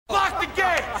the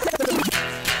game!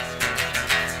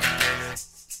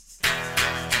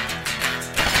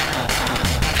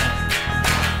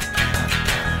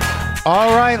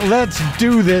 All right, let's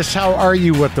do this. How are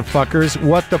you, what the fuckers?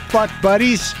 What the fuck,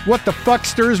 buddies? What the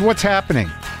fucksters? What's happening?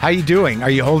 How you doing? Are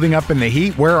you holding up in the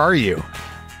heat? Where are you?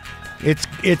 It's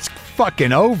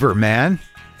fucking over, man.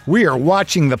 We are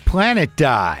watching the planet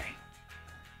die.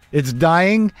 It's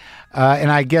dying,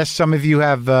 and I guess some of you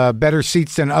have better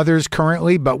seats than others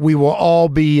currently, but we will all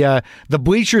be, the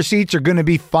bleacher seats are going to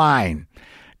be fine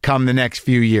come the next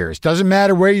few years. Doesn't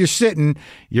matter where you're sitting,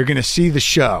 you're going to see the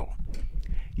show.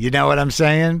 You know what I'm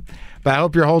saying? But I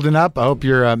hope you're holding up. I hope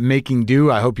you're making do.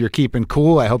 I hope you're keeping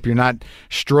cool. I hope you're not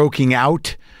stroking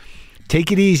out.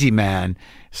 Take it easy, man.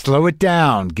 Slow it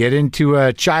down. Get into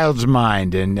a child's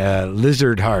mind and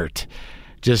lizard heart.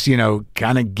 Just,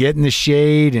 kind of get in the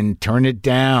shade and turn it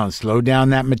down. Slow down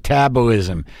that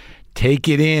metabolism. Take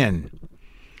it in.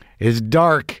 It's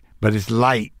dark, but it's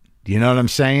light. You know what I'm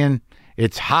saying?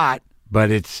 It's hot, but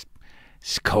it's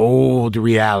cold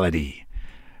reality.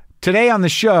 Today on the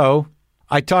show,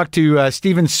 I talked to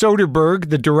Steven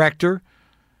Soderbergh, the director,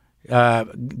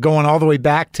 going all the way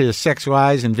back to Sex,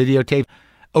 Lies, and Videotape,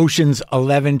 Oceans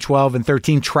 11, 12, and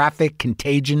 13, Traffic,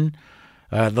 Contagion.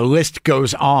 The list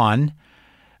goes on.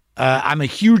 I'm a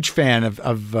huge fan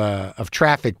of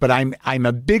Traffic, but I'm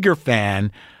a bigger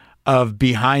fan of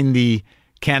Behind the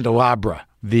Candelabra,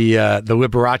 the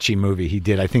Liberace movie he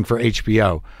did, I think, for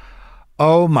HBO.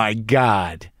 Oh, my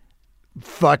God.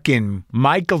 Fucking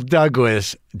Michael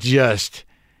Douglas just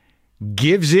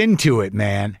gives into it,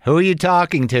 man. Who are you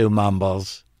talking to,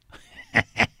 Mumbles?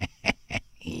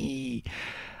 I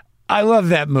love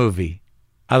that movie.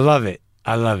 I love it.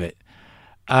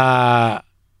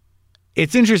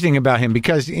 It's interesting about him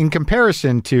because in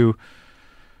comparison to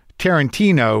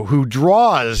Tarantino, who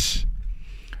draws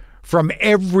from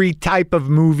every type of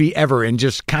movie ever and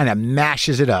just kind of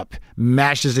mashes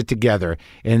it together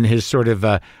in his sort of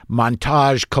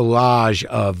montage collage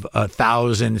of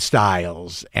 1,000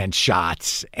 styles and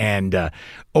shots and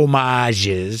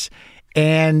homages.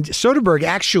 And Soderbergh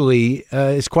actually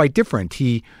is quite different.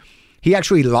 He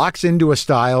actually locks into a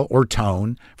style or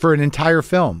tone for an entire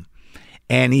film.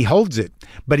 And he holds it,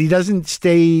 but he doesn't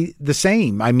stay the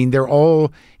same. I mean,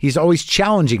 he's always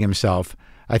challenging himself,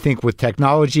 I think, with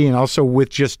technology and also with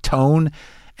just tone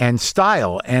and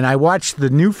style. And I watched the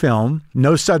new film,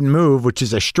 No Sudden Move, which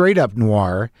is a straight-up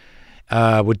noir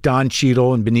with Don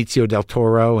Cheadle and Benicio del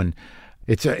Toro. And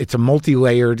it's a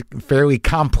multi-layered, fairly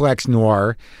complex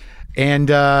noir. And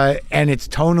it's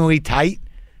tonally tight,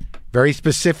 very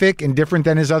specific and different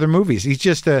than his other movies.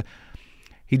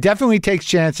 He definitely takes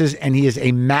chances, and he is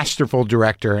a masterful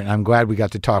director, and I'm glad we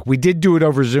got to talk. We did do it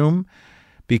over Zoom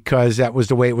because that was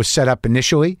the way it was set up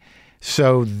initially.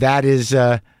 So that's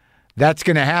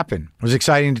going to happen. It was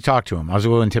exciting to talk to him. I was a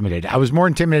little intimidated. I was more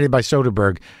intimidated by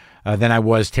Soderbergh than I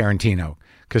was Tarantino,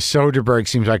 because Soderbergh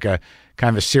seems like a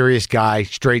kind of a serious guy,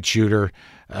 straight shooter,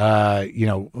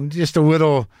 just a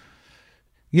little,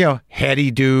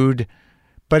 heady dude,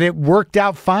 but it worked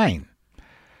out fine.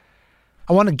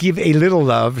 I want to give a little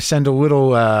love, send a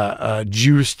little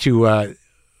juice to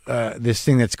this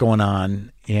thing that's going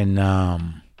on in,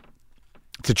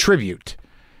 it's a tribute.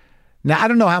 Now, I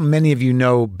don't know how many of you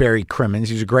know Barry Crimmins.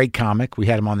 He's a great comic. We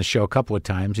had him on the show a couple of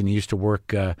times, and he used to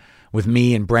work with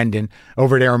me and Brendan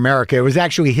over at Air America. It was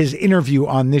actually his interview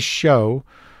on this show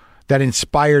that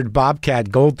inspired Bobcat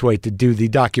Goldthwait to do the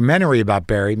documentary about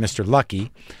Barry, Mr. Lucky.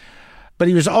 But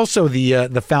he was also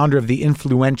the founder of the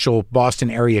influential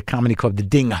Boston area comedy club, the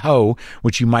Ding Ho,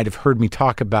 which you might have heard me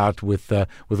talk about with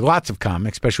lots of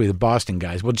comics, especially the Boston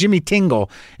guys. Well, Jimmy Tingle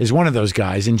is one of those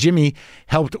guys, and Jimmy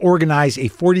helped organize a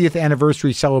 40th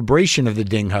anniversary celebration of the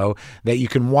Ding Ho that you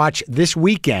can watch this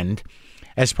weekend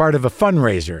as part of a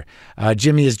fundraiser.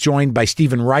 Jimmy is joined by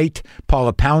Stephen Wright,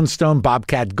 Paula Poundstone,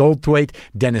 Bobcat Goldthwait,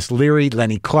 Dennis Leary,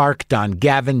 Lenny Clark, Don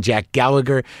Gavin, Jack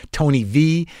Gallagher, Tony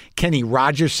V, Kenny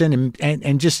Rogerson,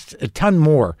 and just a ton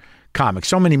more comics,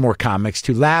 so many more comics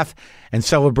to laugh and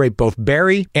celebrate both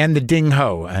Barry and the Ding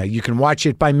Ho. You can watch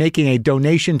it by making a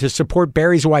donation to support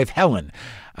Barry's wife, Helen.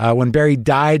 When Barry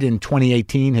died in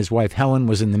 2018, his wife, Helen,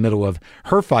 was in the middle of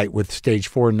her fight with stage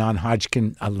 4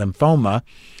 non-Hodgkin lymphoma.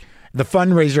 The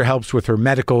fundraiser helps with her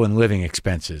medical and living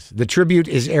expenses. The tribute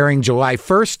is airing July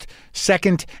 1st,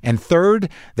 2nd, and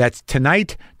 3rd. That's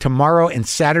tonight, tomorrow, and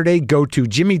Saturday. Go to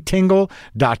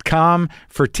jimmytingle.com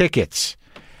for tickets.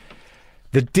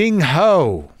 The Ding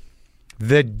Ho.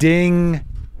 The Ding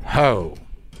Ho.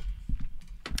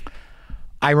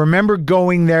 I remember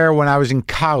going there when I was in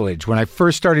college, when I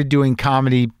first started doing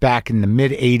comedy back in the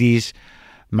mid-'80s.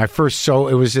 My first solo,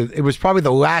 it was probably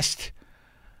the last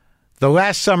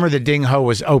summer the Ding Ho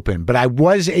was open, but I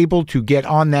was able to get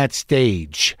on that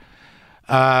stage.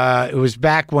 It was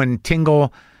back when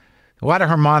Tingle, a lot of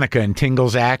harmonica in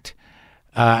Tingle's act.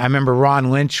 I remember Ron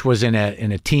Lynch was in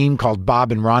a team called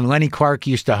Bob and Ron. Lenny Clark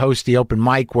used to host the open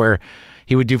mic where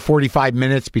he would do 45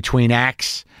 minutes between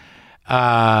acts.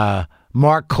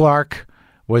 Marc Clark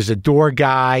was a door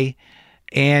guy,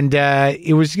 and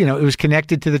it was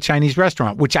connected to the Chinese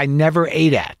restaurant, which I never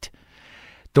ate at.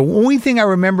 The only thing I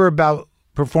remember about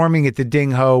performing at the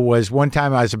Ding Ho was one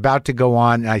time I was about to go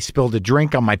on and I spilled a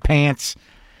drink on my pants.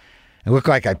 It looked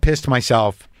like I pissed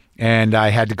myself, and I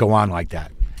had to go on like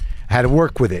that. I had to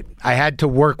work with it.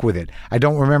 I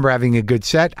don't remember having a good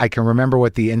set. I can remember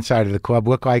what the inside of the club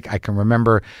looked like. I can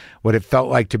remember what it felt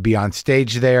like to be on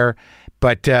stage there.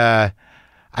 But I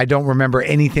don't remember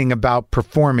anything about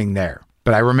performing there.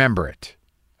 But I remember it.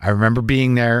 I remember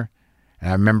being there. And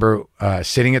I remember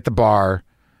sitting at the bar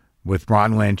with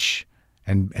Ron Lynch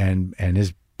and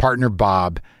his partner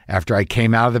Bob after I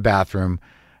came out of the bathroom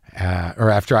or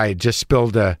after I had just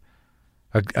spilled a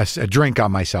drink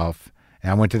on myself. And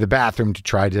I went to the bathroom to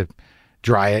try to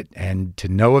dry it, and to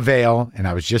no avail. And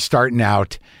I was just starting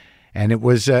out, and it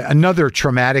was another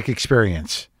traumatic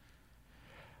experience.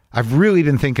 I've really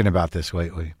been thinking about this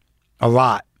lately a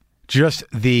lot. Just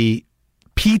the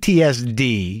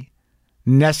PTSD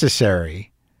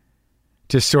necessary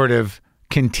to sort of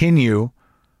continue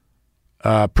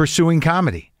pursuing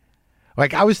comedy.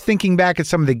 Like, I was thinking back at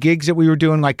some of the gigs that we were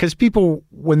doing, like, because people,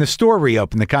 when the store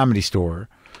reopened, the Comedy Store,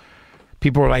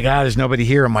 people were like, there's nobody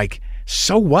here. I'm like,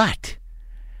 so what?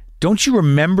 Don't you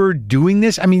remember doing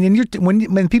this? I mean,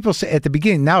 when people say at the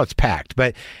beginning, now it's packed,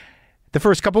 but the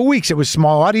first couple of weeks, it was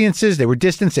small audiences. They were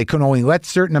distanced. They couldn't only let a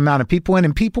certain amount of people in,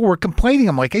 and people were complaining.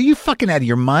 I'm like, are you fucking out of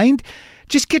your mind?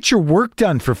 Just get your work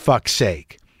done, for fuck's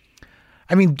sake.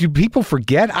 I mean, do people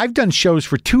forget? I've done shows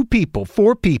for 2 people,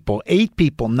 4 people, 8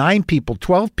 people, 9 people,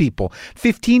 12 people,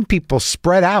 15 people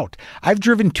spread out. I've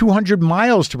driven 200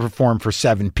 miles to perform for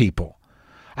 7 people.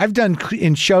 I've done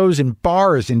in shows in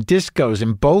bars and discos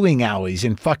and bowling alleys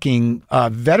and fucking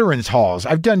veterans halls.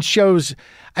 I've done shows.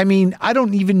 I mean, I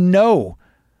don't even know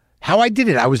how I did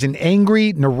it. I was an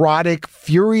angry, neurotic,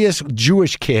 furious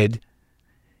Jewish kid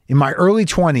in my early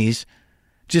 20s,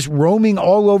 just roaming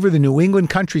all over the New England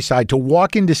countryside to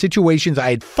walk into situations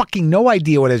I had fucking no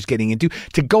idea what I was getting into,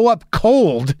 to go up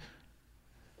cold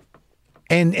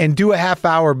and do a half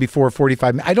hour before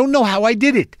 45 minutes. I don't know how I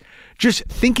did it. Just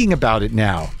thinking about it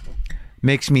now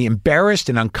makes me embarrassed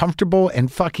and uncomfortable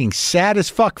and fucking sad as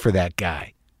fuck for that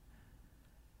guy.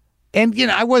 And,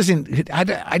 I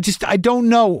don't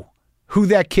know who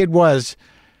that kid was,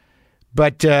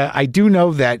 but I do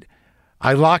know that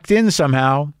I locked in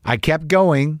somehow. I kept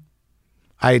going.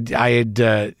 I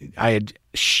had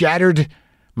shattered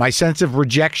my sense of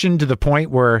rejection to the point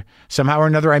where somehow or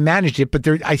another I managed it, but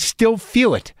I still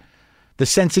feel it. The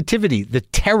sensitivity, the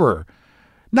terror.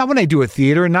 Not when I do a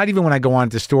theater, and not even when I go on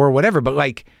to the store or whatever, but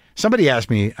like somebody asked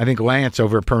me, I think Lance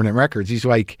over at Permanent Records, he's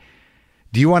like,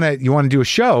 do you want to do a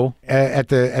show at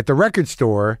the record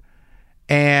store?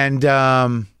 And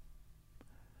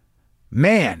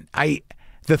man,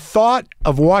 the thought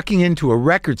of walking into a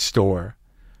record store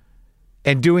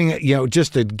and doing,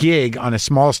 just a gig on a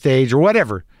small stage or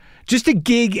whatever, just a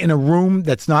gig in a room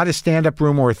that's not a stand-up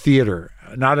room or a theater,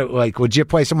 not a legit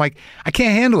place. I'm like, I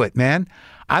can't handle it, man.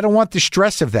 I don't want the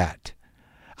stress of that.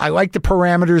 I like the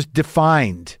parameters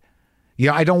defined.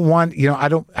 I don't want,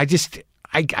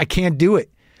 I can't do it.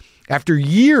 After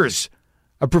years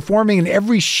of performing in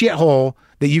every shithole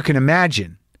that you can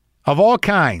imagine, of all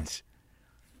kinds,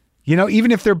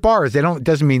 even if they're bars, it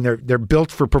doesn't mean they're built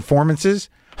for performances.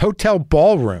 Hotel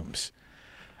ballrooms.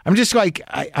 I'm just like,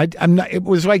 I'm not, it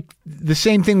was like the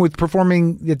same thing with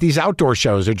performing at these outdoor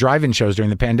shows or drive-in shows during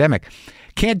the pandemic.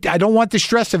 I don't want the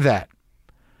stress of that.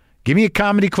 Give me a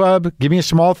comedy club, give me a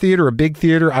small theater, a big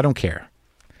theater, I don't care.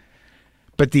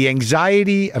 But the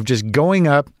anxiety of just going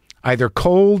up, either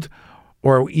cold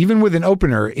or even with an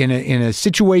opener in a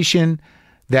situation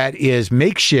that is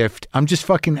makeshift, I'm just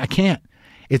fucking, I can't.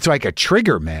 It's like a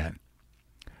trigger, man.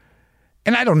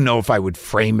 And I don't know if I would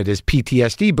frame it as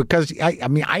PTSD because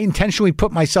I intentionally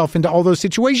put myself into all those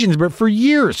situations, but for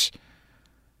years,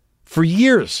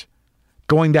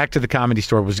 going back to the Comedy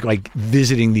Store was like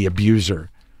visiting the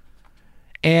abuser.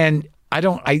 And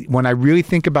when I really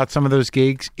think about some of those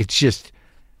gigs, it's just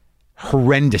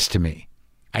horrendous to me.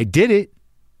 I did it.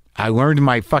 I learned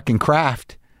my fucking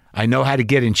craft. I know how to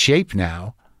get in shape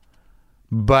now,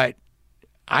 but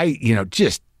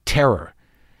just terror.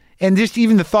 And just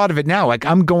even the thought of it now, like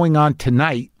I'm going on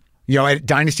tonight, at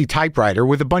Dynasty Typewriter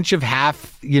with a bunch of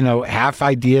half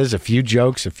ideas, a few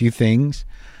jokes, a few things,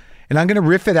 and I'm going to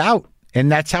riff it out. And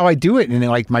that's how I do it. And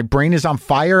like my brain is on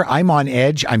fire. I'm on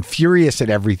edge. I'm furious at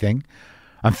everything.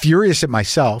 I'm furious at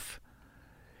myself.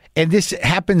 And this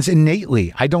happens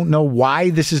innately. I don't know why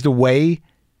this is the way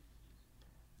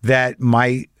that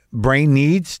my brain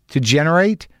needs to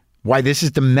generate, why this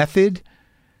is the method.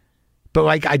 But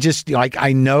like,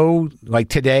 I know like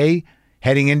today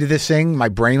heading into this thing, my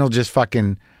brain will just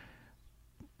fucking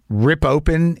rip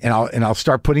open and I'll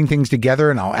start putting things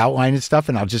together and I'll outline and stuff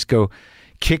and I'll just go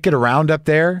kick it around up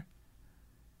there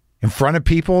in front of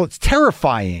people. It's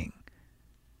terrifying.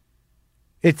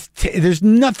 There's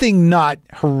nothing not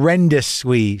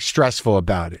horrendously stressful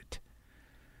about it.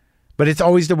 But it's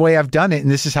always the way I've done it, and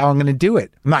this is how I'm going to do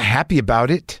it. I'm not happy about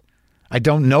it. I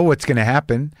don't know what's going to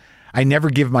happen. I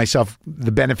never give myself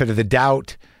the benefit of the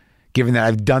doubt, given that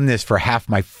I've done this for half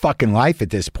my fucking life at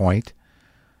this point.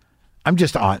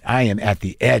 I am at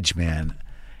the edge, man.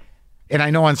 And I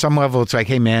know on some level it's like,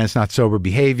 hey, man, it's not sober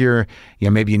behavior.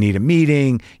 Maybe you need a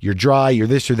meeting. You're dry. You're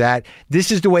this or that.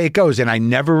 This is the way it goes. And I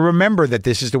never remember that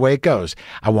this is the way it goes.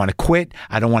 I want to quit.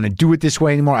 I don't want to do it this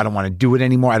way anymore. I don't want to do it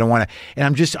anymore. I don't want to.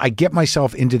 And I get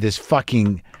myself into this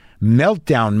fucking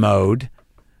meltdown mode.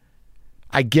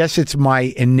 I guess it's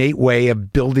my innate way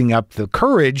of building up the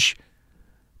courage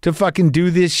to fucking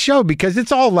do this show because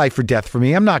it's all life or death for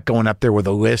me. I'm not going up there with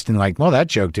a list and like, well, that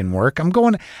joke didn't work. I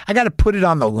got to put it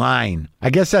on the line. I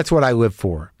guess that's what I live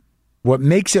for. What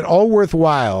makes it all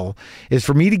worthwhile is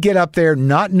for me to get up there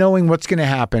not knowing what's going to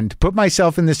happen, to put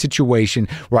myself in this situation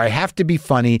where I have to be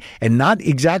funny and not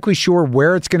exactly sure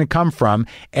where it's going to come from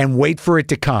and wait for it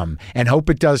to come and hope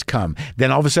it does come.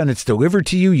 Then all of a sudden it's delivered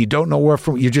to you. You don't know where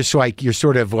from. You're just like,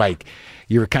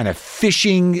 you're kind of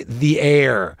fishing the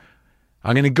air.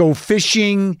 I'm going to go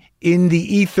fishing in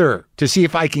the ether to see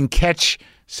if I can catch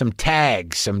some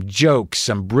tags, some jokes,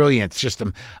 some brilliance, just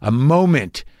a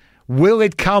moment. Will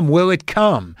it come? Will it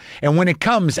come? And when it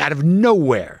comes out of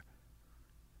nowhere,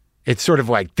 it's sort of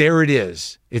like, there it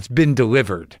is. It's been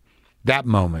delivered. That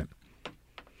moment.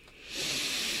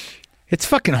 It's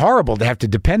fucking horrible to have to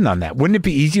depend on that. Wouldn't it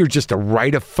be easier just to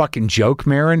write a fucking joke,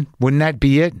 Marin? Wouldn't that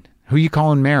be it? Who you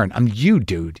calling Marin? I'm you,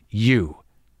 dude. You.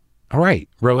 All right,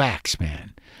 relax,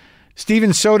 man. Steven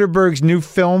Soderbergh's new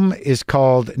film is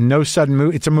called No Sudden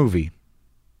Move. It's a movie.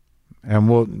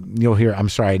 And you'll hear, I'm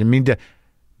sorry, I didn't mean to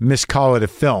miscall it a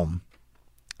film.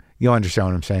 You'll understand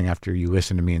what I'm saying after you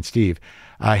listen to me and Steve.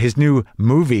 His new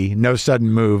movie, No Sudden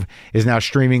Move, is now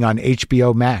streaming on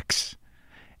HBO Max.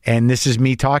 And this is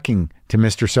me talking to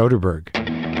Mr. Soderbergh.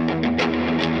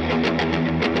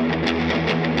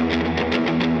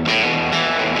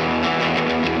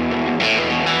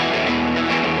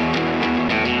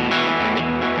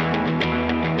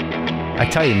 I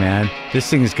tell you, man, this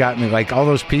thing has got me like all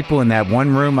those people in that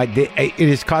one room. It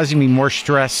is causing me more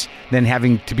stress than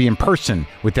having to be in person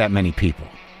with that many people.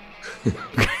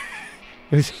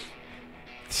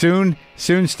 Soon,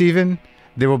 Steven,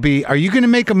 there will be. Are you going to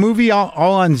make a movie all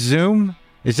on Zoom?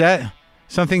 Is that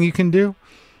something you can do?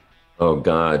 Oh,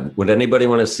 God. Would anybody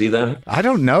want to see that? I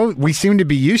don't know. We seem to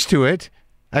be used to it.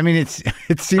 I mean, it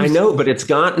seems. I know, but it's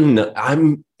gotten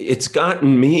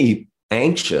me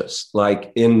anxious.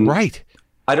 Right.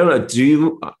 I don't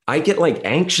know. I get like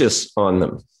anxious on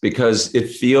them because it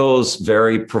feels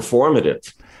very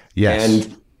performative. Yes.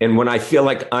 And when I feel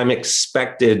like I'm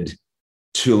expected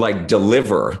to like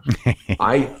deliver,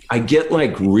 I get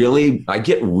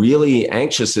really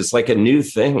anxious. It's like a new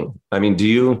thing. I mean,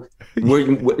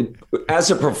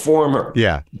 as a performer,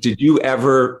 yeah.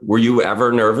 Were you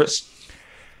ever nervous?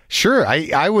 Sure.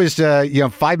 I was,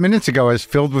 5 minutes ago, I was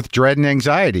filled with dread and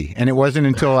anxiety. And it wasn't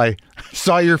until I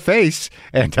saw your face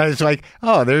and I was like,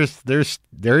 oh,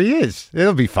 there he is.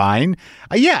 It'll be fine.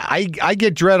 I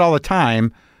get dread all the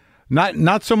time.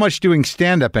 Not so much doing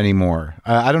stand-up anymore.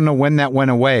 I don't know when that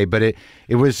went away, but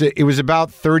it was about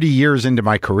 30 years into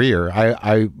my career.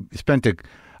 I spent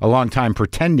a long time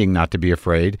pretending not to be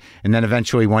afraid. And then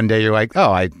eventually one day you're like,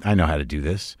 oh, I know how to do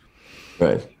this.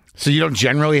 Right. So you don't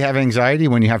generally have anxiety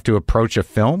when you have to approach a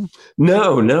film?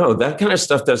 No, that kind of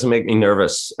stuff doesn't make me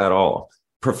nervous at all.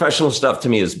 Professional stuff to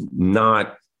me is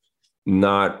not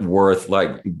worth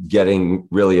like getting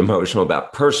really emotional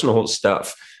about. Personal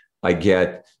stuff I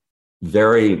get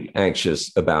very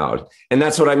anxious about. And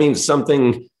that's what I mean.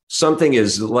 Something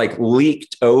is like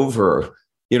leaked over.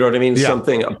 You know what I mean? Yeah.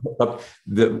 Something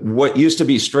what used to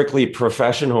be strictly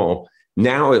professional,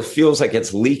 now it feels like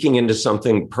it's leaking into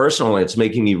something personal. And it's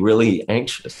making me really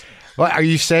anxious. Well, are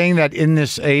you saying that in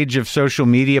this age of social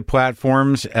media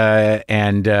platforms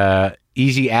and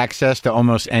easy access to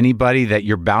almost anybody that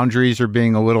your boundaries are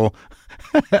being a little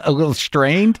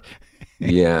strained?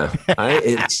 Yeah,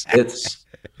 it's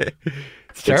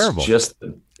terrible.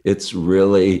 It's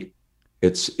really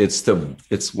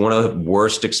one of the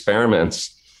worst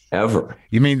experiments ever.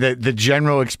 You mean the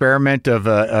general experiment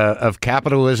of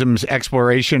capitalism's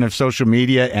exploration of social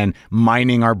media and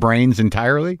mining our brains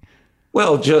entirely?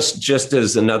 Well, just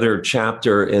as another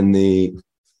chapter in the,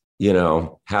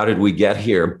 how did we get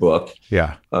here book?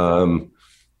 Yeah.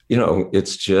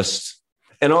 It's just,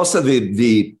 and also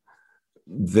the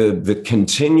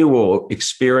continual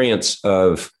experience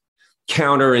of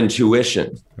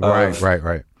counterintuition.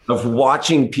 Right. Of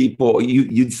watching people,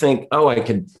 you'd think,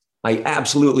 I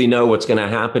absolutely know what's going to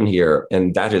happen here.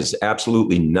 And that is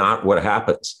absolutely not what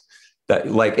happens. That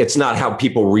it's not how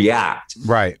people react.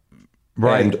 Right.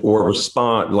 And or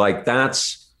respond.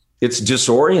 It's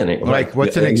disorienting.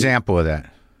 What's an example of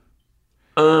that?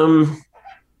 Well,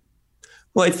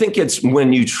 I think it's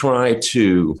when you try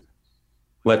to,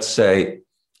 let's say,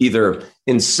 either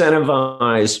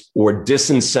incentivize or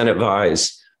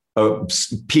disincentivize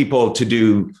people to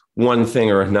do one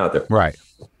thing or another. Right.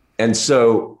 And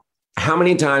so how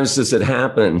many times does it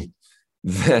happen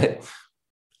that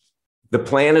the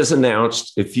plan is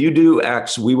announced? If you do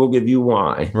X, we will give you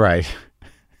Y. Right.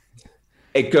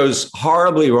 It goes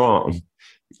horribly wrong.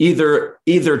 Either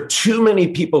too many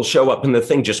people show up and the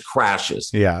thing just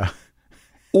crashes. Yeah.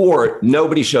 Or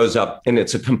nobody shows up and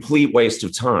it's a complete waste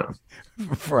of time.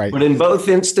 Right. But in both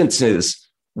instances,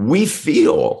 we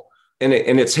feel, and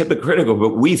it's hypocritical,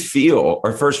 but we feel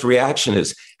our first reaction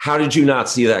is, how did you not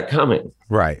see that coming?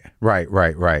 Right.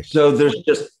 So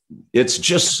it's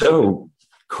just so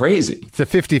crazy. It's a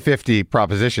 50-50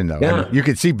 proposition, though. Yeah. You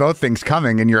could see both things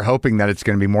coming and you're hoping that it's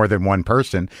going to be more than one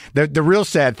person. The real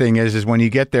sad thing is when you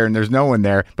get there and there's no one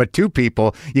there, but two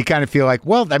people, you kind of feel like,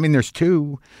 well, I mean, there's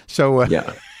two. So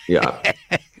yeah.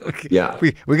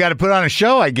 We got to put on a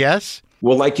show, I guess.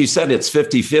 Well, like you said, it's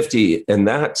 50-50. And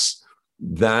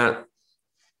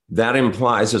that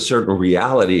implies a certain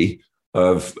reality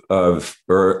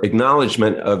or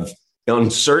acknowledgement of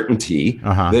uncertainty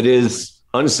that is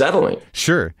unsettling.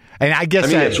 Sure. And I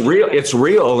guess it's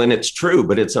real and it's true,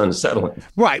 but it's unsettling.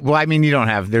 Right. Well, I mean,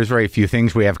 there's very few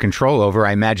things we have control over.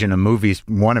 I imagine a movie's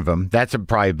one of them. That's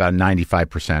probably about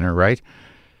 95%, right?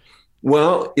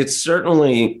 Well, it's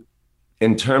certainly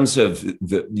in terms of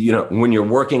when you're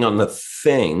working on the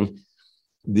thing,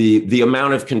 the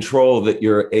amount of control that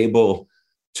you're able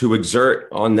to exert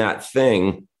on that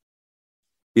thing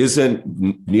isn't,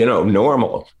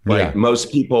 normal.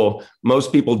 Most people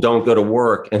don't go to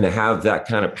work and have that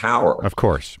kind of power. Of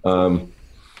course.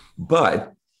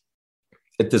 But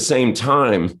at the same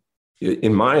time,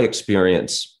 in my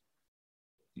experience,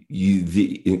 you're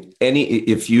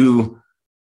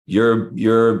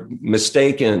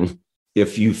mistaken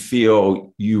if you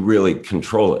feel you really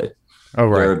control it. Oh,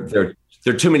 right. There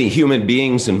are too many human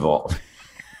beings involved.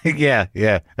 Yeah.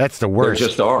 That's the worst. There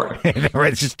just are.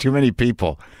 It's just too many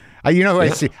people.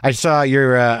 I saw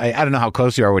your, I don't know how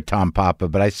close you are with Tom Papa,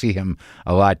 but I see him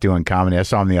a lot doing comedy. I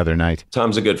saw him the other night.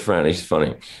 Tom's a good friend. He's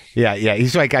funny. Yeah.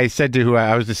 He's like, I said to who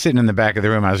I was just sitting in the back of the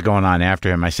room. I was going on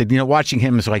after him. I said, watching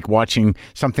him is like watching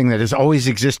something that has always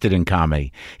existed in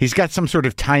comedy. He's got some sort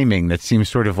of timing that seems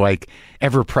sort of like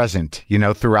ever present,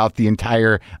 throughout the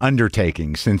entire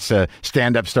undertaking since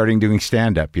stand-up starting doing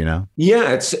stand-up,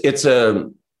 Yeah,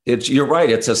 you're right.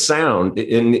 It's a sound.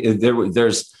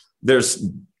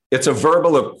 It's a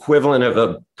verbal equivalent of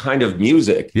a kind of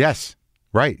music. Yes.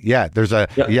 Right. Yeah. There's a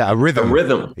rhythm. A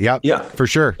rhythm. Yep. Yeah. For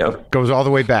sure. Yep. Goes all the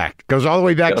way back. To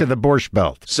the Borscht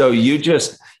Belt. So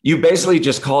you basically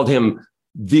just called him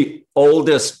the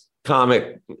oldest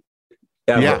comic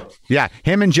ever. Yeah.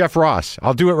 Him and Jeff Ross.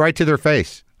 I'll do it right to their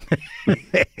face.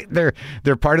 They're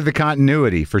part of the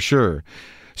continuity for sure.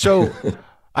 So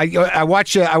I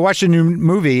watched a new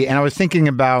movie and I was thinking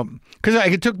about, because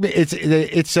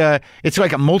it's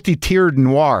like a multi-tiered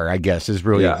noir, I guess, is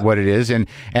really what it is, and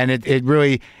it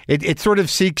really sort of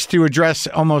seeks to address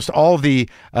almost all the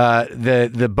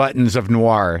buttons of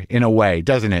noir in a way,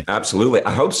 doesn't it? Absolutely,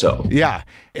 I hope so. Yeah,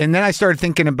 and then I started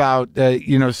thinking about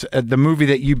the movie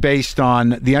that you based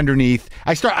on The Underneath.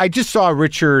 I just saw a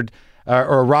Robert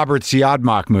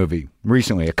Siodmak movie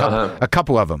recently, a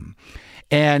couple of them.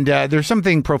 And there's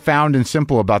something profound and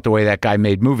simple about the way that guy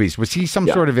made movies. Was he some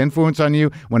sort of influence on you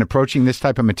when approaching this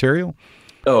type of material?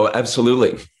 Oh,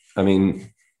 absolutely. I mean,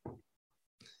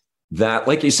 that,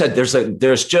 like you said, there's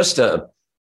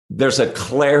a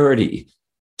clarity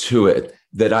to it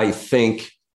that I think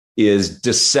is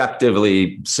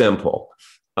deceptively simple.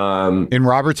 In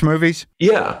Robert's movies?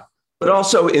 Yeah. but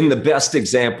also in the best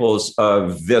examples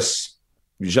of this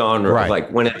genre, Right. like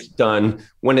when it's done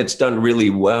really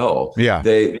well, Yeah.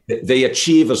 they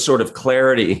achieve a sort of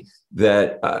clarity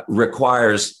that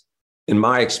requires, in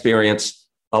my experience,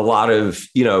 a lot of,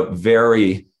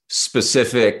 very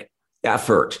specific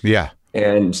effort. Yeah.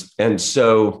 And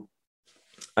so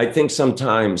I think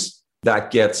sometimes that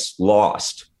gets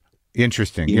lost.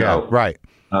 Interesting. You Yeah. know. Right.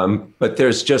 But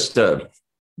there's just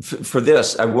for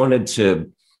this, I wanted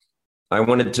to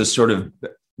sort of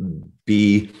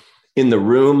be in the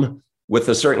room with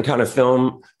a certain kind of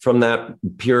film from that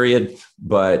period,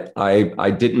 but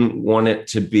I didn't want it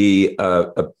to be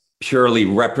a purely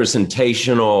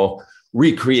representational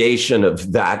recreation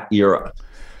of that era.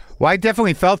 Well, I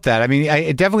definitely felt that. I mean,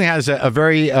 it definitely has a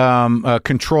very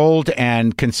controlled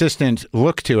and consistent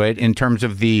look to it in terms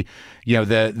of the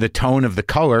tone of the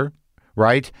color,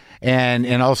 right?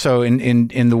 And also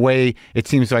in the way it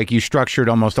seems like you structured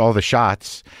almost all the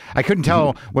shots. I couldn't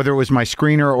tell whether it was my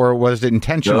screener or was it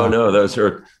intentional. No, those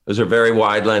are very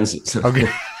wide lenses. Okay,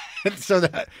 so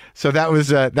that was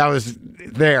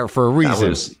there for a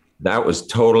reason. That was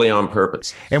totally on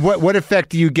purpose. And what effect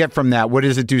do you get from that? What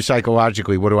does it do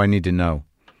psychologically? What do I need to know?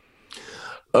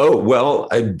 Oh, well,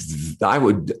 I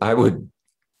would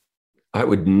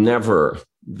never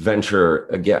venture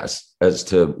a guess as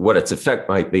to what its effect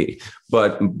might be,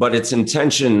 but its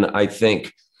intention, I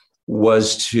think,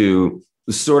 was to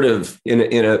sort of in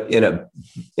a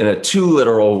too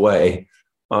literal way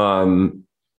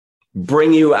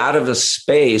bring you out of a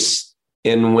space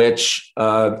in which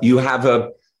you have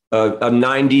a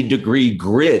 90-degree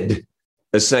grid,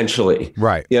 essentially.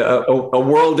 Right. Yeah, a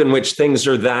world in which things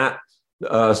are that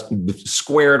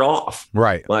squared off.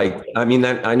 Right. Like, I mean,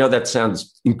 I know that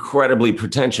sounds incredibly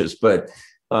pretentious, but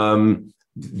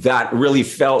that really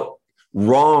felt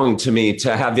wrong to me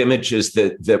to have images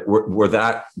that were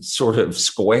that sort of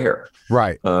square.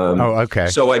 Right. Okay.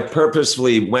 So I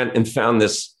purposefully went and found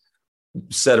this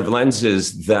set of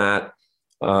lenses that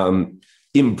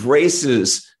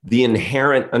embraces the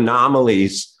inherent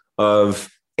anomalies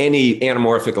of any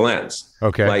anamorphic lens.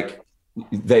 Okay. Like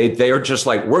they are just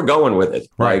like, we're going with it.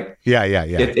 Right. Like, yeah.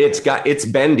 It's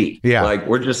bendy. Yeah. Like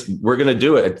we're going to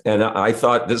do it. And I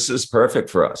thought this is perfect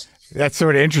for us. That's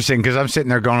sort of interesting because I'm sitting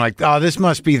there going like, oh, this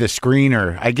must be the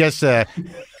screener. I guess, but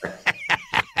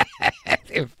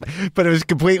it was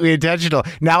completely intentional.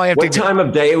 Now I have What time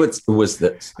of day was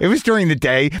this? It was during the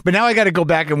day, but now I got to go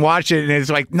back and watch it. And it's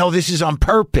like, no, this is on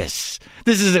purpose.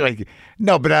 This is like,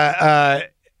 no, but,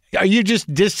 are you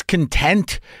just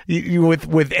discontent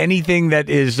with anything that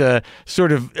is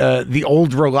sort of the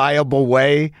old reliable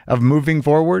way of moving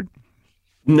forward?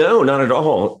 No, not at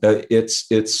all.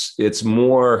 It's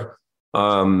more.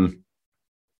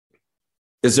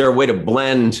 Is there a way to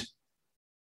blend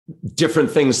different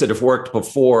things that have worked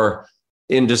before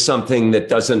into something that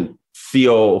doesn't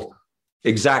feel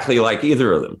exactly like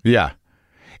either of them? Yeah.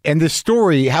 And the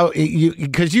story,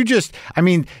 because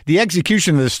the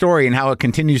execution of the story and how it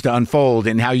continues to unfold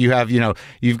and how you have,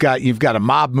 you've got a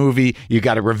mob movie, you've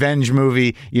got a revenge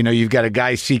movie, you've got a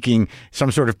guy seeking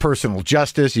some sort of personal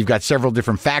justice. You've got several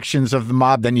different factions of the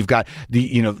mob. Then you've got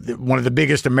one of the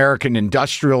biggest American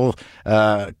industrial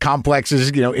complexes,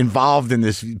 involved in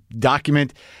this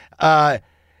document.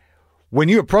 When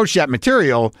you approach that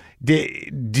material, do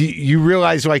you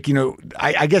realize, like,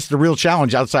 I guess the real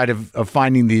challenge outside of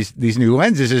finding these new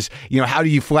lenses is, how do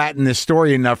you flatten this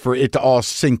story enough for it to all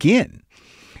sink in?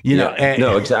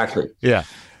 No, exactly. Yeah.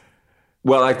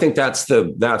 Well, I think that's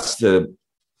the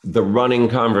running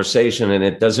conversation, and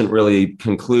it doesn't really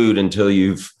conclude until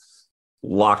you've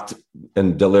locked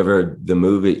and delivered the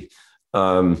movie.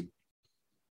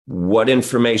 What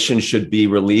information should be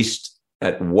released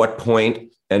at what point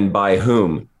and by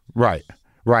whom? Right.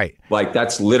 Like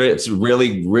that's literally, it's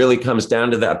really comes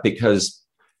down to that, because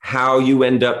how you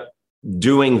end up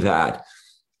doing that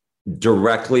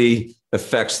directly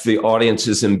affects the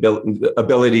audience's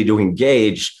ability to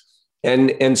engage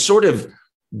and sort of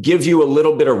give you a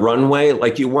little bit of runway.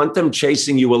 Like you want them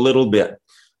chasing you a little bit,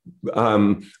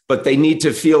 but they need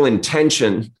to feel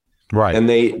intention. Right. And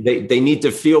they need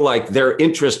to feel like their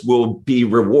interest will be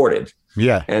rewarded.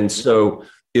 Yeah. And so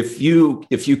if you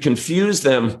confuse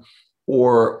them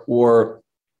or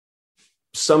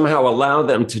somehow allow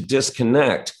them to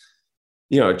disconnect,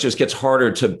 it just gets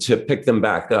harder to pick them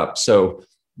back up. So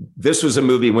this was a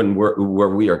movie where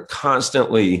we are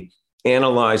constantly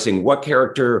analyzing what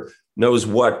character knows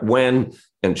what when,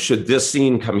 and should this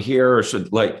scene come here, or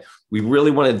we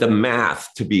really wanted the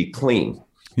math to be clean.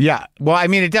 Yeah. Well, I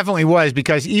mean, it definitely was,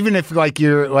 because even if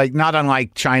you're not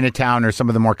unlike Chinatown or some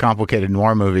of the more complicated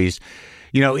noir movies,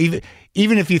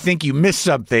 even if you think you missed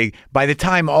something, by the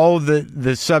time all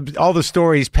the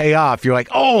stories pay off, you're like,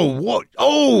 oh, what?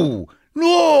 Oh,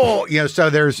 no. So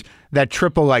there's that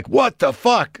triple, like, what the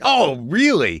fuck? Oh,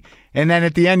 really? And then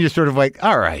at the end, you're sort of like,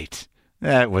 all right,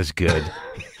 that was good.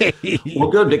 Well,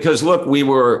 good, because look, we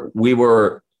were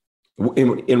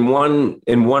in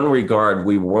one regard,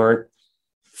 we weren't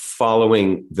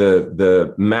following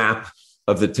the map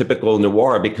of the typical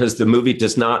noir, because the movie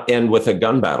does not end with a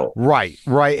gun battle. Right.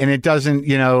 And it doesn't,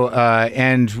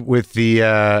 end with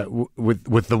the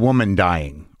with the woman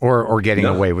dying or getting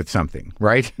away with something,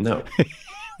 right? No.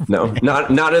 No,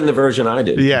 not in the version I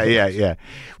did. Yeah.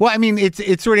 Well, I mean,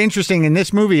 it's sort of interesting in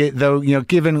this movie, though,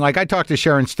 given, like, I talked to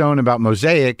Sharon Stone about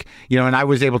Mosaic, and I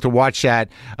was able to watch that.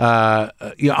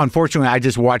 Unfortunately, I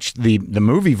just watched the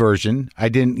movie version. I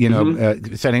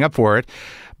didn't, setting up for it.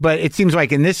 But it seems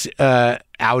like in this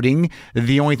outing,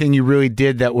 the only thing you really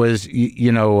did that was,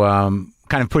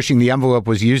 kind of pushing the envelope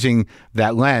was using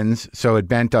that lens, so it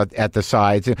bent at the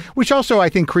sides, which also I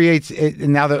think creates,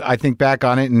 now that I think back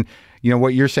on it, and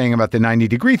what you're saying about the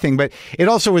 90-degree thing, but it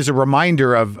also is a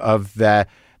reminder of that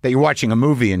you're watching a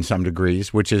movie in some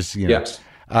degrees, which is yes.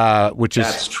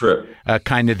 That's true.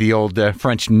 Kind of the old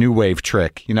French New Wave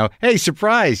trick, hey,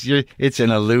 surprise, it's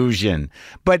an illusion.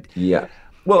 But yeah.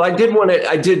 Well, I did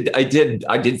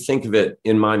think of it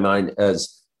in my mind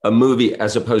as a movie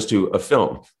as opposed to a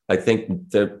film. I think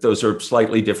that those are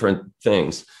slightly different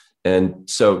things. And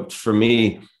so for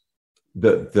me,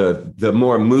 the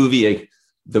more movie-ish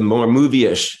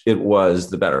it was,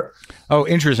 the better. Oh,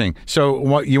 interesting. So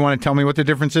what you want to tell me what the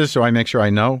difference is so I make sure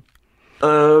I know?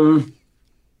 One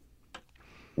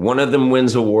of them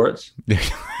wins awards.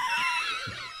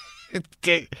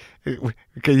 Can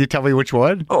you tell me which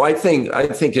one? Oh, I think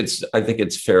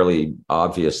it's fairly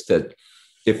obvious that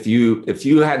if you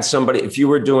had somebody, if you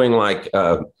were doing like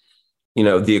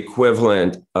the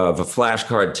equivalent of a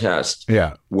flashcard test,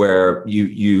 where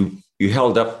you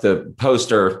held up the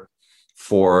poster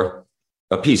for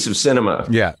a piece of cinema,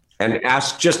 and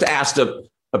asked a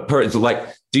person, like,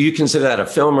 do you consider that a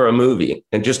film or a movie,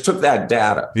 and just took that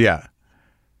data,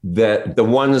 that the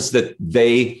ones that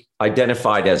they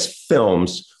identified as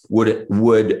films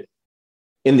would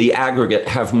in the aggregate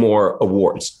have more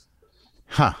awards.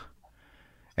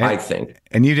 I think.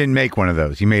 And you didn't make one of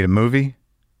those. You made a movie?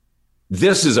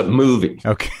 This is a movie.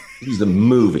 Okay. This is a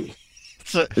movie.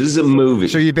 This is a movie.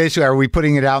 So you basically, are we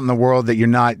putting it out in the world that you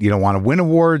don't want to win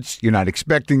awards? You're not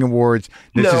expecting awards?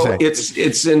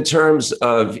 It's in terms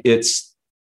of its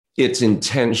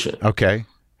intention. Okay.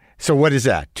 So what is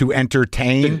that? To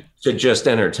entertain? To just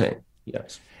entertain.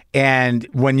 Yes. And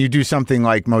when you do something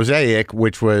like Mosaic,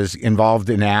 which was involved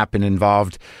an app and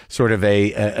involved sort of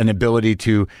an ability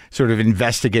to sort of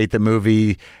investigate the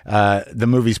movie's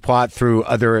plot through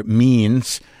other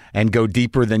means and go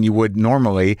deeper than you would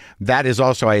normally, that is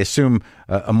also, I assume,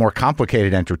 a more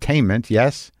complicated entertainment.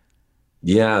 Yes.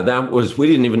 Yeah, we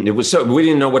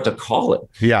didn't know what to call it.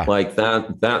 Yeah. Like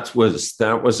that was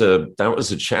a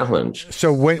challenge.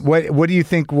 So what do you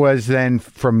think was then,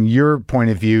 from your point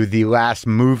of view, the last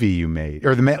movie you made,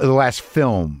 or the last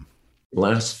film?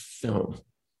 Last film.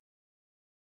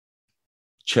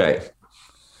 Che.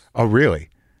 Oh, really?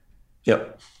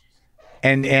 Yep.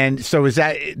 And so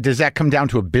does that come down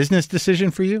to a business decision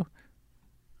for you?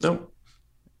 No.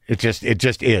 It just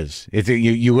is.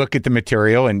 You look at the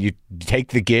material and you take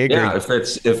the gig. Yeah,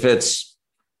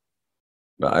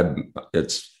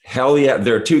 it's hell yeah.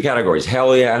 There are two categories: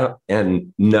 hell yeah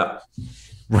and no.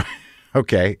 Right.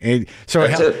 Okay. And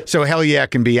so hell yeah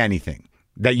can be anything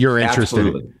that you're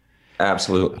interested in.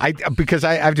 Absolutely. Because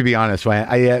I have to be honest,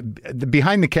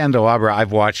 Behind the Candelabra,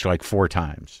 I've watched like 4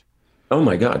 times. Oh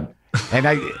my God. And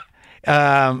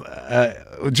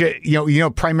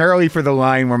primarily for the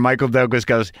line where Michael Douglas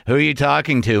goes, "Who are you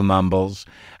talking to, Mumbles?"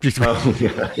 Oh,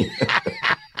 yeah.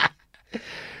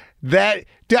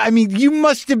 You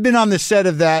must have been on the set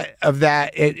of that.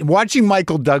 Watching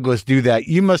Michael Douglas do that,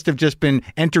 you must have just been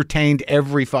entertained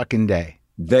every fucking day.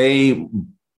 They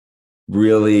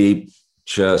really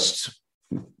just,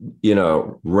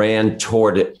 ran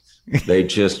toward it. They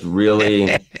just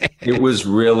really, it was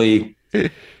really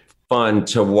fun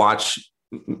to watch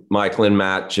Michael and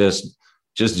Matt just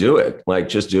do it. Like,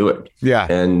 just do it. Yeah.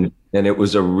 And it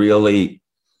was a really,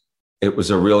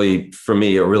 for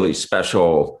me, a really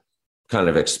special kind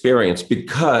of experience,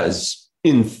 because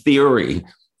in theory,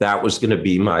 that was going to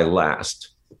be my last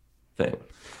thing.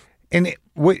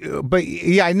 But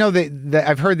yeah, I know that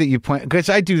I've heard that you plan, because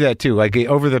I do that too. Like,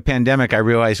 over the pandemic, I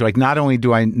realized, like, not only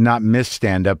do I not miss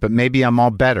stand up, but maybe I'm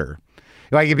all better.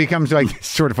 Like it becomes like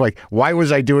sort of like, why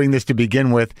was I doing this to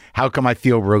begin with? How come I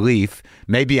feel relief?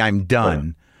 Maybe I'm done.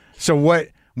 Right. So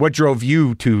what drove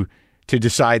you to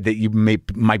decide that you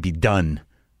might be done?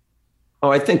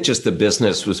 Oh, I think just the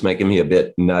business was making me a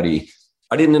bit nutty.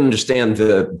 I didn't understand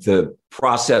the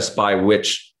process by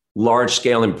which large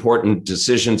scale important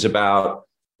decisions about,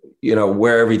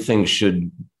 where everything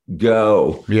should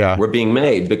go were being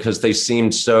made, because they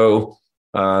seemed so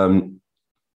much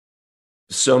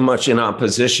in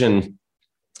opposition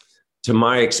to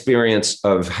my experience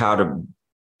of how to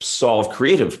solve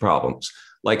creative problems,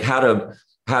 like how to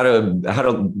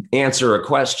answer a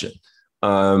question.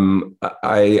 It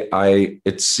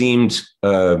seemed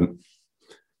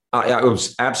I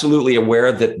was absolutely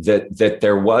aware that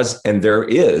there was and there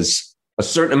is a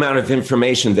certain amount of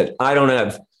information that I don't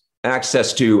have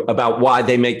access to about why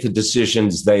they make the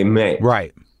decisions they make.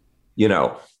 Right.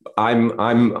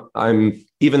 I'm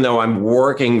even though I'm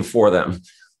working for them,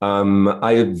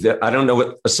 I don't know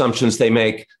what assumptions they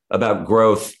make about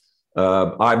growth,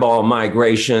 eyeball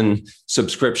migration,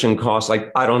 subscription costs.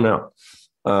 Like, I don't know.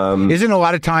 Isn't a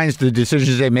lot of times the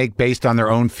decisions they make based on their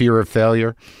own fear of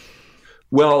failure?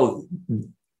 Well,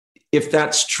 if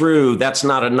that's true, that's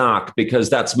not a knock, because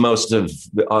that's most of us.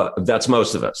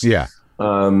 Yeah.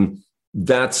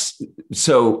 That's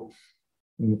so.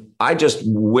 I just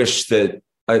wish that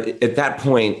at that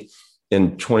point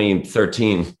in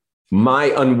 2013,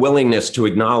 my unwillingness to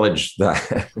acknowledge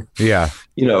that,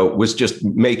 was just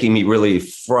making me really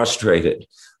frustrated.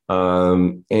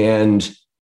 And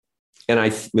I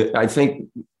think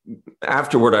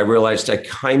afterward, I realized I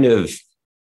kind of,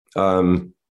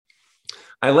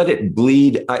 I let it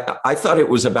bleed. I thought it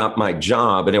was about my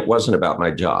job, and it wasn't about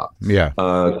my job. Yeah.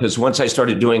 Because once I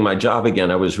started doing my job again,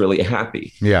 I was really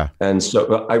happy. Yeah. And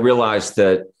so I realized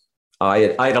that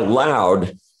I'd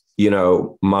allowed,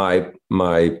 my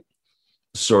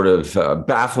sort of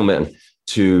bafflement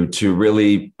to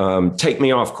really take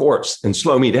me off course and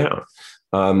slow me down.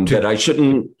 That I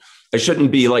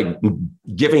shouldn't be like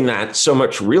giving that so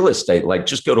much real estate, like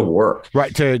just go to work.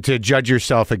 Right. To judge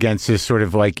yourself against this sort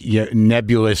of like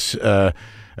nebulous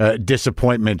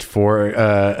disappointment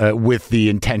with the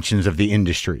intentions of the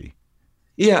industry.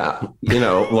 Yeah.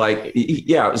 It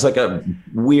was like a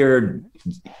weird,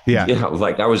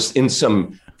 like I was in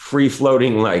some free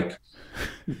floating, like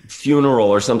funeral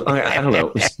or something. I don't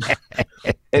know.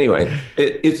 Anyway,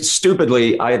 it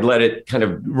stupidly, I had let it kind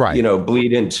of,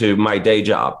 bleed into my day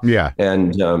job. Yeah.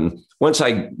 And once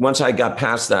I got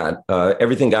past that,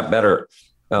 everything got better.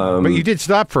 But you did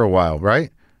stop for a while,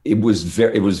 right? It was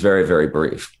very, very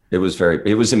brief. It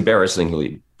was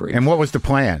embarrassingly brief. And what was the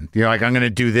plan? You're like, I'm going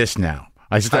to do this now.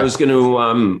 I was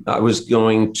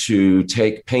going to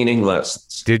take painting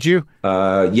lessons. Did you?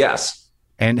 Yes.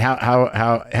 And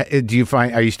how do you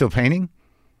find? Are you still painting?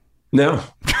 No.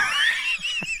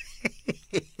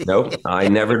 No, I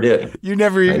never did. You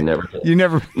never. I never did. You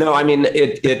never. No, I mean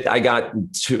it. I got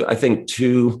two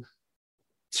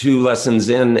lessons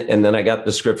in, and then I got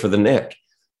the script for the Nick,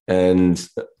 and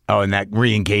that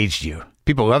re-engaged you.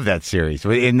 People love that series,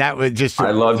 and that was just.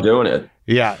 I love doing it.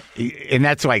 Yeah, and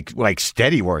that's like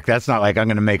steady work. That's not like I'm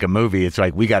going to make a movie. It's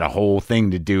like we got a whole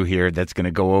thing to do here that's going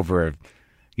to go over,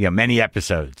 many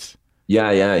episodes.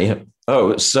 Yeah. Oh,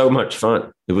 it was so much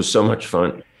fun. It was so much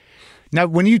fun. Now,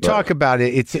 when you talk about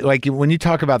it, it's like when you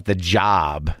talk about the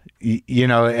job,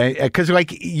 because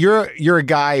like you're a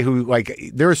guy who,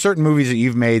 like, there are certain movies that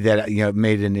you've made that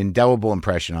made an indelible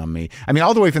impression on me. I mean,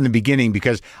 all the way from the beginning,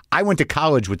 because I went to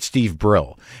college with Steve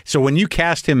Brill. So when you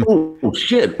cast him, oh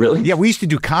shit, really? Yeah, we used to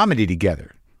do comedy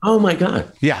together. Oh my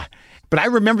God. Yeah. But I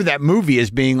remember that movie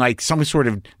as being like some sort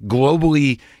of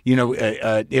globally,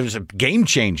 it was a game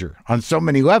changer on so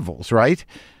many levels, right?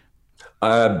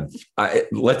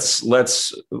 Let's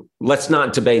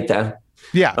not debate that.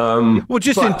 Yeah. Well,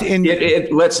 just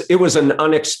it was an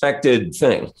unexpected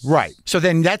thing, right? So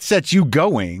then that sets you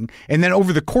going, and then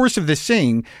over the course of this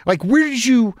thing, like, where did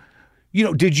you,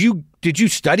 did you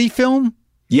study film?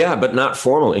 Yeah, but not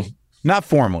formally. Not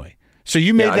formally. So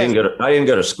you made that. I didn't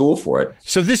go to school for it.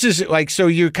 So this is like, so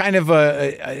you're kind of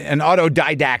an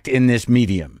autodidact in this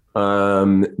medium.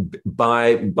 By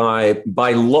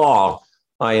law,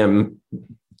 I am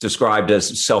described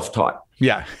as self-taught.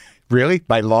 Yeah, really?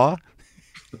 By law?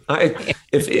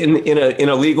 If in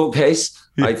a legal case,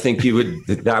 I think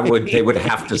they would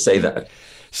have to say that.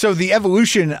 So the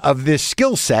evolution of this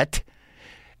skill set,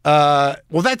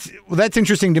 that's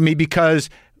interesting to me, because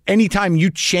anytime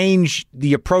you change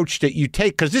the approach that you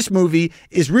take, because this movie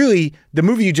is really, the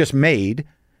movie you just made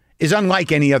is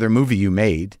unlike any other movie you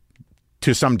made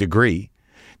to some degree.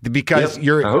 because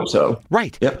I hope so.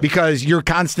 Right. Yep. Because you're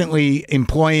constantly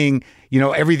employing,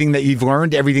 everything that you've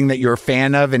learned, everything that you're a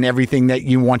fan of, and everything that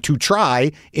you want to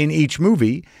try in each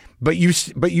movie. But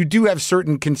you do have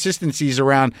certain consistencies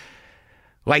around,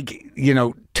 like,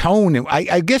 tone.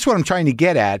 I guess what I'm trying to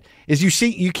get at is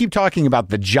you keep talking about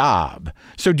the job.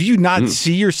 So do you not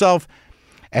see yourself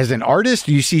as an artist?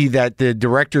 Do you see that the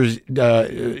director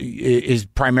is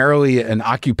primarily an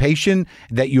occupation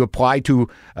that you apply to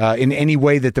in any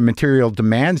way that the material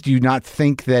demands? Do you not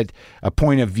think that a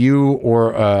point of view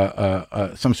or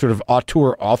some sort of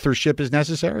auteur authorship is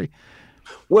necessary?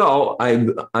 Well,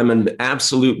 I'm an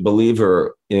absolute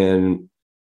believer in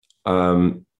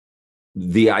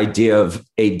the idea of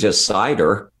a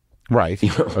decider. Right.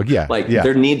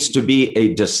 There needs to be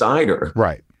a decider.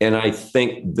 Right. And I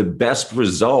think the best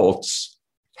results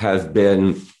have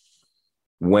been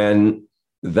when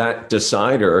that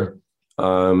decider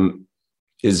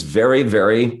is very,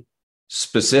 very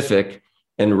specific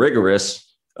and rigorous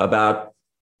about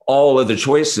all of the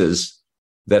choices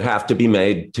that have to be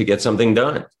made to get something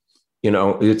done.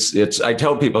 I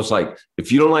tell people, it's like,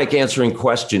 if you don't like answering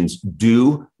questions,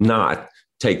 do not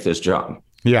take this job.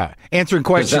 Yeah. Answering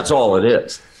questions. That's all it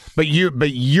is. But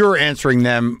you're answering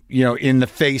them, in the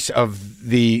face of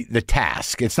the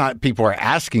task. It's not people are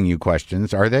asking you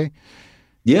questions, are they?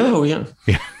 Yeah. Oh, yeah.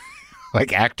 Yeah.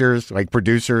 Like actors, like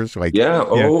producers, like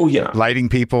lighting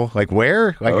people, like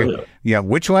where, like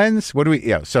which lens? What do we?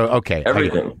 Yeah. So okay,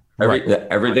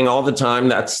 everything all the time.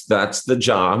 That's the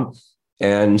job,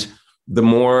 and the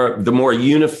more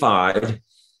unified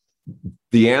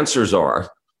the answers are,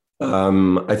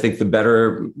 I think the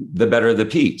better the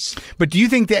piece. But do you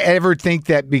ever think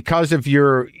that because of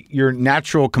your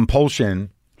natural compulsion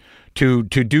to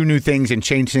do new things and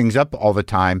change things up all the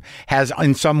time has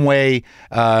in some way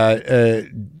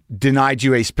denied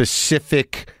you a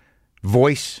specific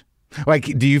voice?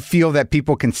 Like, do you feel that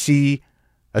people can see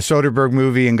a Soderbergh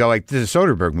movie and go like, this is a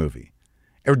Soderbergh movie?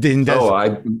 Or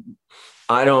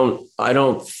I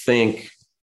don't think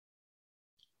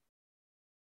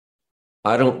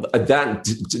that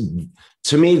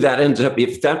to me, that ends up,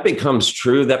 if that becomes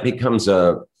true, that becomes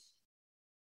a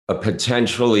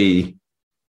potentially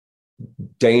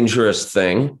dangerous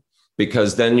thing,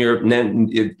 because then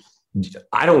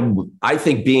I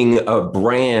think being a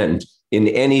brand in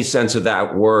any sense of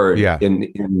that word,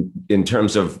 in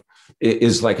terms of,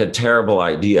 is like a terrible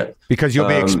idea, because you'll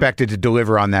be expected to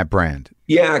deliver on that brand.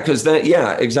 Yeah. Cause then,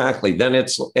 exactly. Then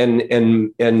it's,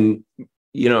 and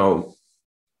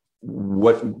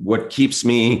what keeps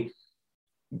me,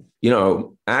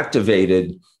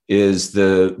 activated is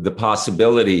the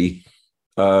possibility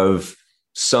of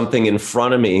something in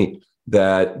front of me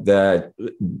that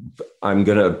I'm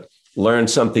going to learn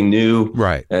something new,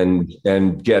 right?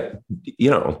 And get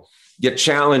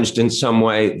challenged in some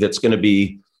way that's going to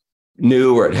be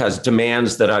new, or it has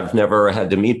demands that I've never had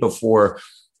to meet before.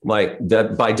 Like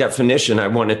that, by definition, I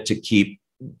want it to keep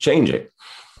changing.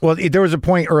 Well, there was a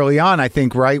point early on, I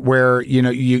think, right, where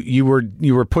you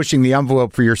were pushing the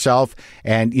envelope for yourself,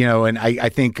 and and I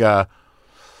think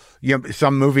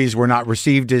some movies were not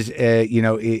received as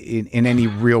in any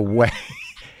real way.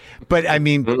 But I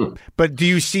mean, but do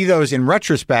you see those in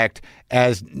retrospect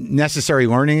as necessary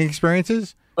learning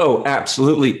experiences? Oh,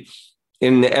 absolutely.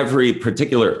 In every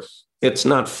particular, it's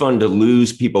not fun to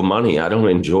lose people money. I don't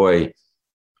enjoy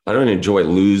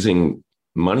losing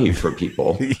money for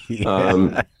people.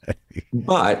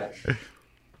 But,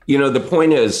 the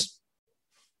point is,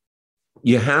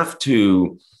 you have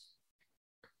to,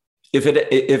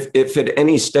 if at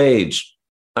any stage,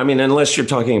 I mean, unless you're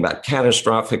talking about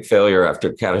catastrophic failure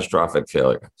after catastrophic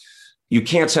failure, you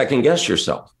can't second guess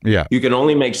yourself. Yeah. You can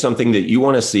only make something that you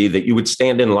want to see, that you would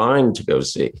stand in line to go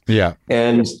see. Yeah.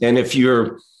 And if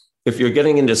you're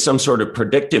getting into some sort of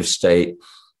predictive state,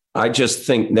 I just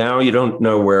think now you don't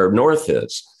know where north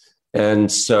is.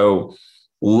 And so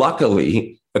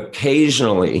luckily,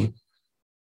 occasionally,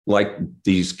 like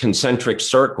these concentric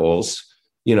circles,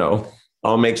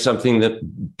 I'll make something that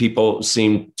people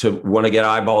seem to want to get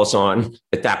eyeballs on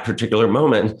at that particular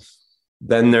moment.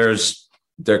 Then there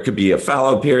could be a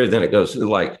fallow period. Then it goes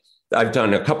like, I've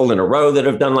done a couple in a row that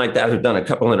have done like that. I've done a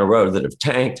couple in a row that have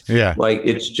tanked. Yeah. Like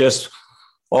it's just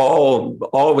all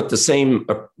with the same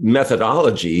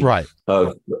methodology. Right.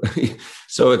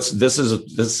 So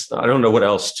this, I don't know what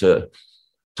else to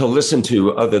listen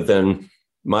to other than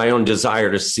my own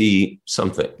desire to see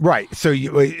something. Right. So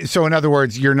in other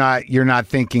words, you're not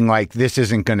thinking like this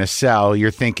isn't going to sell.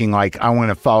 You're thinking like, I want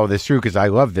to follow this through because I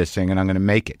love this thing and I'm going to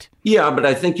make it. Yeah. But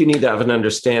I think you need to have an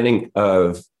understanding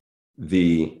of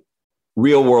the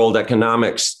real world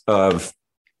economics of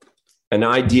an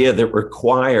idea that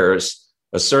requires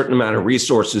a certain amount of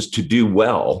resources to do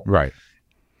well, right,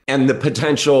 and the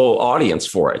potential audience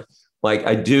for it. Like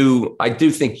I do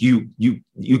think you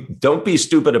don't be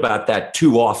stupid about that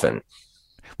too often.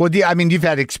 Well, I mean, you've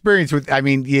had experience with. I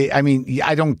mean,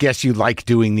 I don't guess you like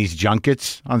doing these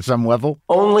junkets on some level.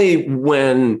 Only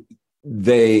when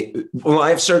I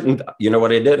have certain. You know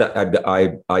what I did?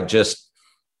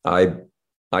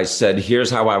 I said, here's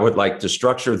how I would like to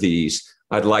structure these.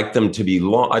 I'd like them to be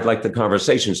long. I'd like the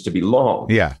conversations to be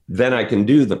long. Yeah. Then I can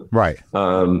do them. Right.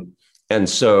 And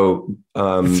so,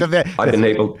 I've been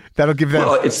able. That'll give them.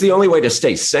 Well, it's the only way to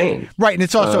stay sane, right? And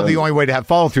it's also the only way to have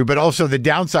follow through. But also the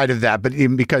downside of that, but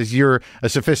because you're a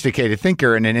sophisticated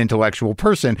thinker and an intellectual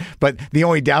person, but the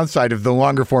only downside of the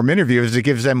longer form interview is it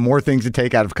gives them more things to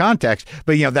take out of context.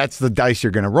 But that's the dice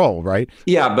you're going to roll, right?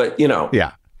 Yeah, but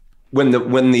yeah,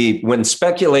 when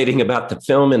speculating about the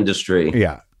film industry,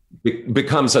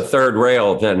 becomes a third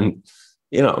rail, then.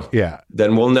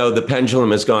 Then we'll know the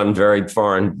pendulum has gone very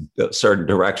far in a certain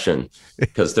direction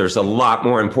because there's a lot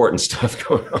more important stuff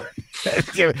going on.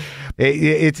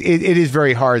 It is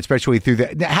very hard, especially through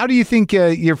that. How do you think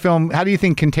your film? How do you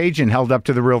think Contagion held up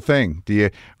to the real thing?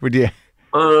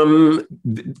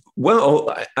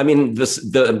 Well, I mean,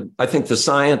 I think the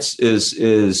science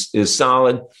is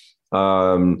solid.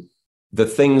 The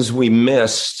things we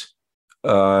missed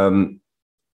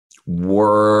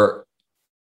were.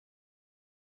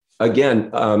 Again,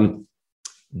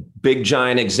 big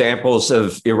giant examples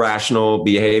of irrational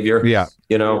behavior. Yeah,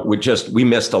 we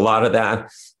missed a lot of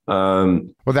that. Well,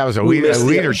 that was a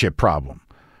leadership problem.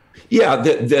 Yeah,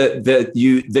 that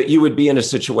you would be in a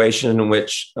situation in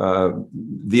which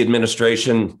the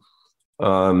administration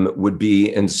would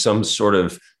be in some sort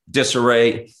of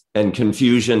disarray and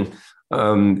confusion.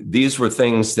 These were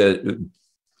things that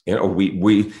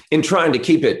we in trying to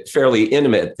keep it fairly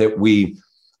intimate that we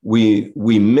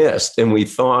missed, and we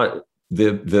thought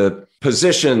the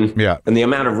position and the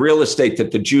amount of real estate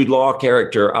that the Jude Law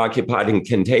character occupied in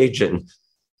Contagion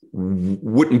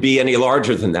wouldn't be any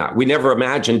larger than that. We never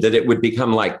imagined that it would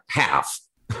become like half.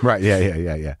 Right.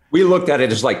 Yeah. We looked at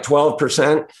it as like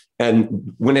 12%.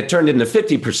 And when it turned into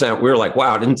 50%, we were like,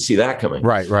 wow, I didn't see that coming.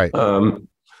 Right. But,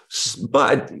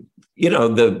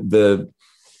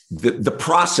 the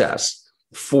process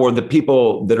for the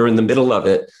people that are in the middle of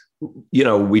it,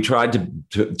 we tried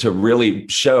to really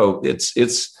show it's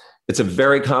a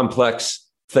very complex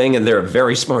thing, and there are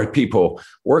very smart people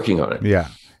working on it. Yeah.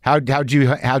 How'd you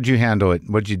handle it?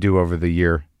 What'd you do over the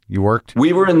year? You worked?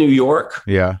 We were in New York.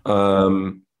 Yeah.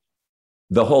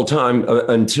 The whole time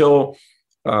until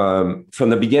from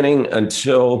the beginning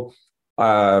until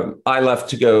I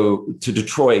left to go to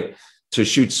Detroit to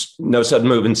shoot No Sudden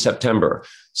Move in September.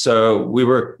 So we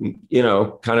were,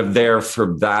 kind of there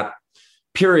for that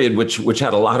period, which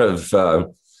had a lot of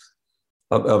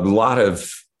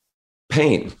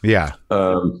pain,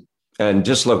 and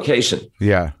dislocation,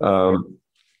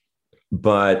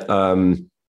 But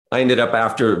I ended up,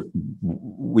 after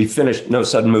we finished No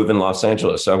Sudden Move in Los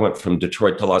Angeles, I went from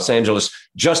Detroit to Los Angeles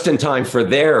just in time for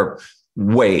their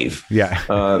wave.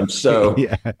 So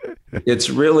it's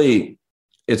really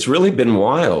been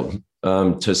wild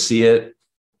to see it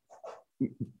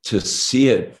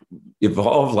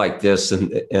evolve like this,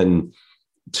 and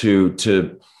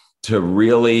to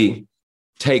really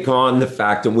take on the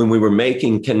fact that when we were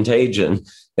making Contagion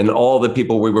and all the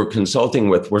people we were consulting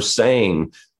with were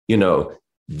saying,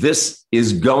 this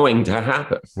is going to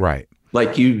happen. Right.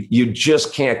 Like you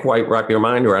just can't quite wrap your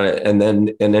mind around it. And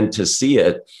then to see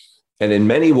it. And in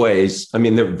many ways, I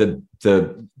mean, the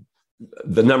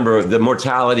number of the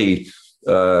mortality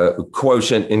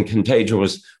quotient in Contagion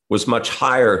was much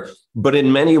higher. But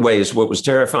in many ways, what was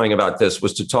terrifying about this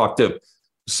was to talk to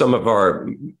some of our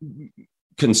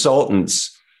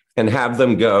consultants and have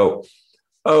them go,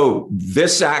 oh,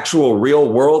 this actual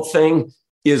real world thing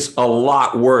is a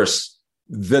lot worse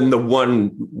than the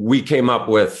one we came up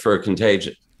with for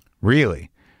Contagion. Really?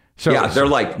 So yeah, they're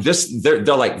like this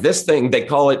thing, they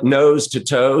call it nose to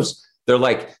toes. They're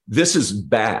like, this is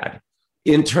bad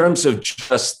in terms of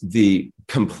just the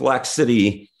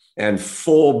complexity and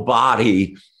full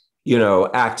body,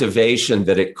 activation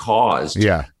that it caused.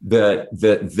 Yeah. That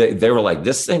they were like,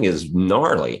 this thing is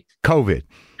gnarly. COVID.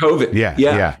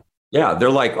 Yeah. They're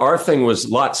like, our thing was a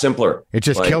lot simpler. It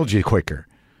just killed you quicker.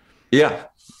 Yeah.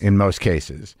 In most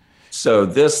cases. So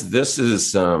this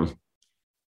is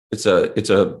it's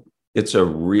a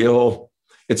real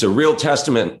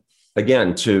testament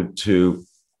again to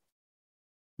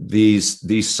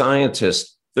these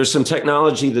scientists. There's some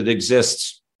technology that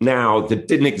exists now that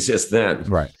didn't exist then.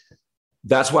 Right.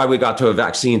 That's why we got to a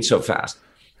vaccine so fast.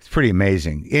 pretty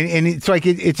amazing. And it's like,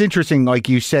 it's interesting. Like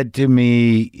you said to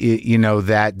me,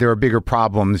 that there are bigger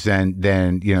problems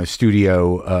than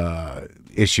studio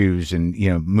issues and,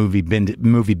 movie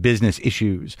business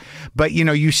issues. But,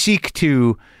 you seek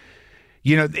to,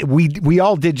 we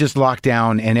all did just lock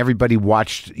down, and everybody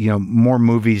watched, more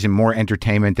movies and more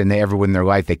entertainment than they ever would in their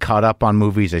life. They caught up on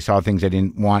movies. They saw things they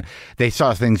didn't want. They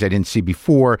saw things they didn't see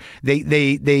before. They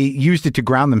used it to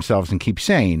ground themselves and keep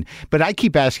sane. But I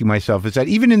keep asking myself, is that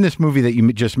even in this movie that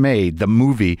you just made, the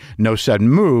movie No Sudden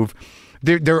Move,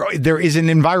 there is an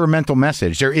environmental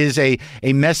message. There is a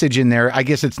message in there. I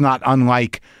guess it's not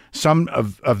unlike some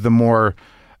of the more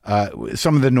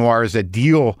some of the noirs that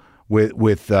deal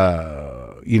with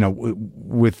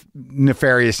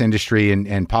nefarious industry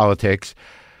and politics.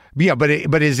 Yeah, but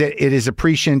it is a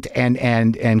prescient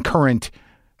and current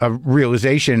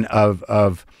realization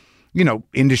of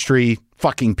industry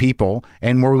fucking people,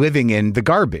 and we're living in the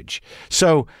garbage.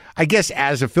 So I guess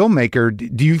as a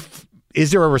filmmaker,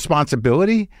 is there a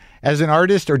responsibility as an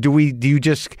artist, or do you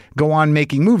just go on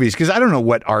making movies? Because I don't know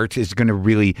what art is going to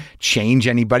really change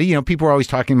anybody. People are always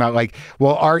talking about like,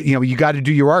 well, art, you got to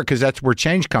do your art because that's where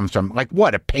change comes from. Like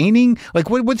what, a painting? Like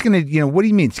what's going to, what do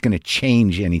you mean it's going to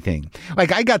change anything?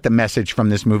 Like I got the message from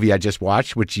this movie I just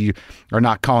watched, which you are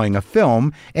not calling a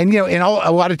film. And,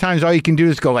 a lot of times all you can do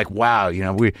is go like, wow,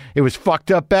 it was fucked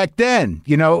up back then,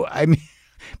 I mean.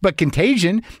 But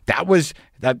Contagion, that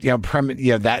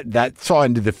saw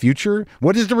into the future.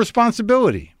 What is the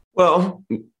responsibility? Well,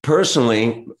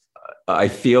 personally, I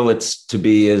feel it's to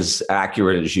be as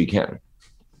accurate as you can.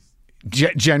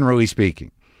 Generally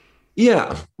speaking.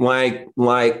 Yeah. Like,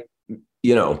 and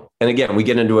again, we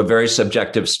get into a very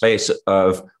subjective space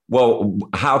of, well,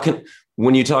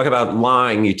 when you talk about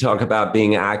lying, you talk about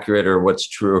being accurate or what's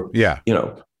true. Yeah.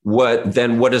 What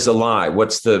is a lie?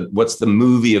 What's the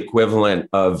movie equivalent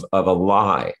of a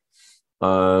lie?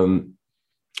 And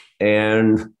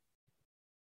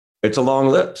it's a long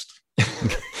list.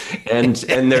 and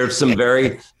there's some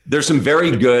very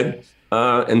good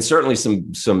and certainly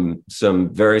some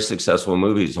very successful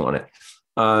movies on it.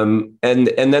 And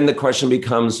then the question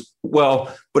becomes,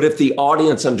 well, but if the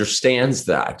audience understands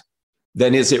that,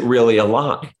 then is it really a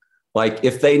lie? Like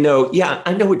if they know, yeah,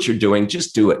 I know what you're doing,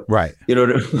 just do it. Right. You know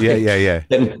what I mean? Yeah.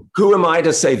 Then who am I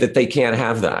to say that they can't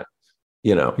have that?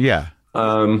 Yeah.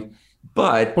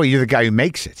 But well, you're the guy who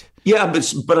makes it. Yeah,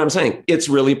 but I'm saying it's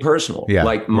really personal. Yeah.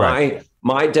 Like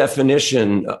my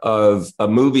definition of a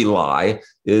movie lie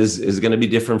is going to be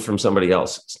different from somebody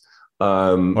else's.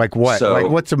 Like what? So, like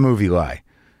what's a movie lie?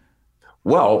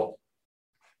 Well,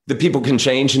 the people can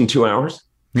change in 2 hours.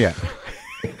 Yeah.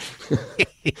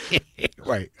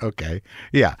 Right. Okay.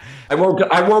 Yeah. I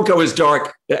won't go as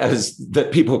dark as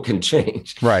that people can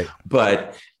change. Right.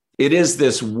 But it is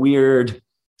this weird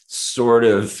sort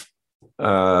of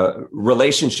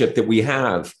relationship that we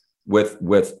have with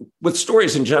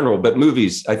stories in general, but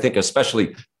movies, I think,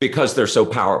 especially because they're so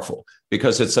powerful,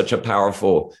 because it's such a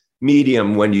powerful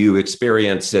medium when you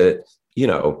experience it, in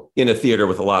a theater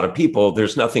with a lot of people.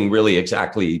 There's nothing really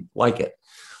exactly like it.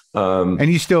 And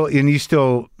you still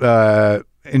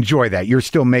enjoy that. You're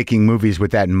still making movies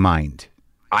with that in mind.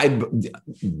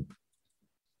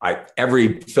 Every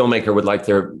filmmaker would like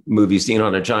their movie seen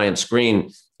on a giant screen.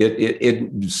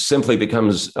 It simply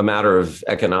becomes a matter of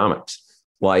economics.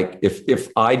 Like if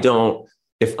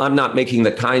I'm not making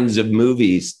the kinds of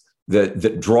movies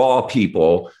that draw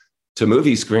people to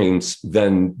movie screens,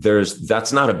 then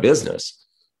that's not a business,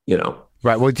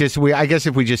 Right. Well, I guess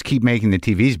if we just keep making the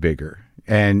TVs bigger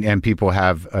and people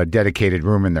have a dedicated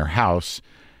room in their house,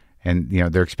 and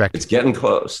they're expecting. It's getting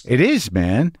close. It is,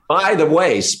 man. By the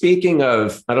way, speaking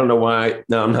of, I don't know why.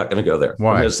 No, I'm not going to go there.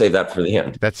 Why? I'm going to save that for the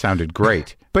end. That sounded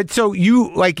great. But so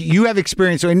you have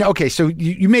experience. Okay, so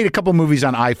you made a couple movies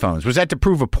on iPhones. Was that to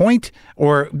prove a point,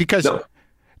 or because? No.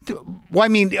 Well, I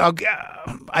mean,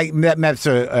 that's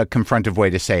a confrontive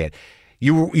way to say it.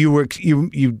 You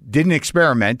did an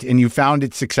experiment and you found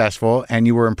it successful and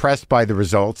you were impressed by the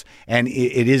results, and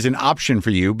it is an option for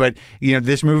you. But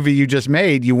this movie you just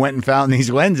made, you went and found these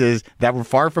lenses that were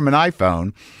far from an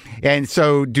iPhone, and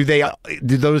so do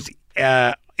those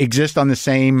exist on the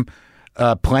same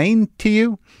plane to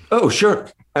you? Oh, sure,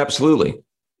 absolutely.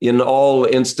 In all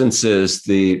instances,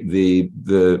 the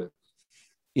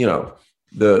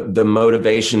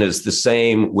motivation is the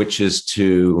same, which is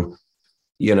to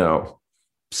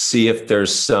see if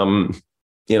there's some,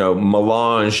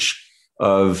 melange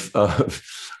of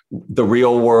the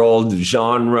real world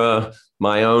genre,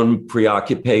 my own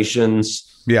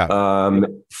preoccupations,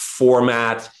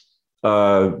 format,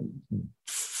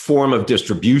 form of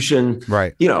distribution,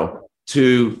 right?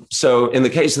 so in the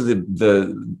case of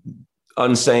the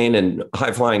Unsane and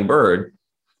High Flying Bird,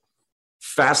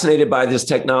 fascinated by this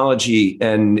technology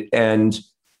and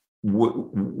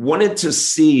wanted to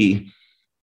see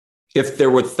if there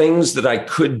were things that I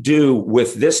could do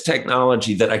with this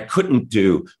technology that I couldn't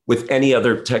do with any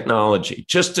other technology,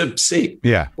 just to see,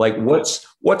 like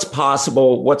what's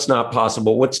possible, what's not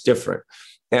possible, what's different.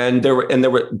 And there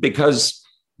were because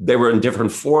they were in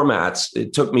different formats.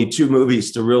 It took me 2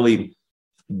 movies to really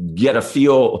get a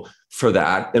feel for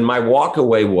that. And my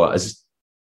walkaway was,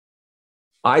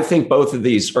 I think both of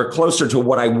these are closer to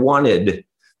what I wanted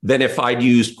than if I'd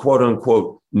used quote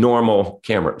unquote normal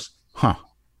cameras. Huh.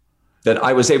 That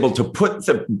I was able to put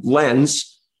the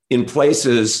lens in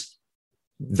places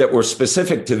that were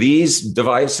specific to these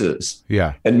devices,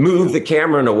 and move the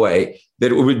camera in a way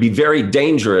that it would be very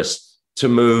dangerous to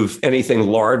move anything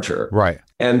larger, right?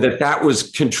 And that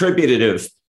was contributive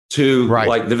to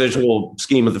like the visual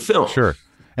scheme of the film. Sure.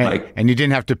 And you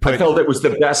didn't have to put. I felt it was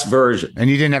the best version, and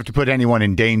you didn't have to put anyone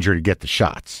in danger to get the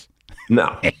shots.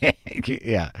 No.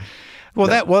 Yeah. Well,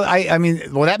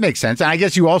 that makes sense. And I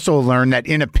guess you also learned that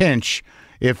in a pinch,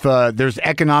 if there's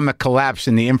economic collapse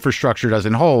and the infrastructure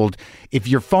doesn't hold, if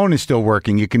your phone is still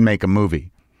working, you can make a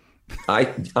movie.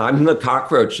 I'm the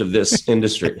cockroach of this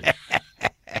industry.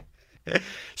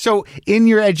 So in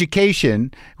your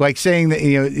education, like saying that,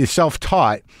 you're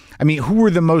self-taught, I mean, who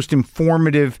were the most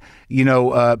informative,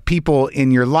 people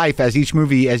in your life as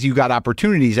you got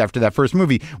opportunities after that first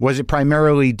movie? Was it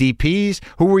primarily DPs?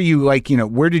 Who were you like,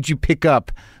 where did you pick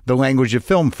up the language of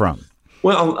film from?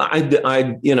 Well,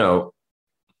 I'd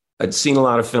seen a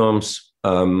lot of films.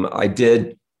 I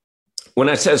did, when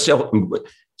I said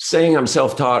saying I'm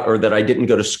self-taught or that I didn't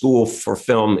go to school for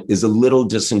film is a little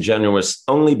disingenuous,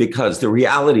 only because the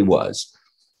reality was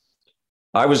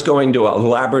I was going to a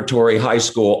laboratory high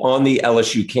school on the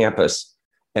LSU campus,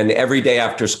 and every day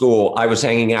after school, I was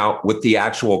hanging out with the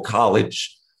actual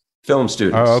college film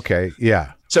students. Oh, okay.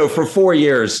 Yeah. So for 4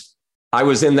 years, I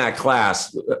was in that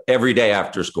class every day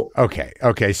after school. Okay.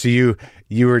 So you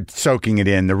were soaking it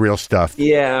in, the real stuff.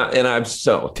 Yeah, and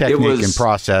technique and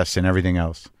process and everything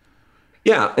else.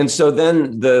 Yeah, and so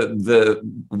then the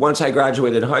once I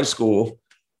graduated high school,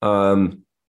 the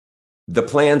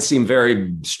plan seemed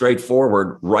very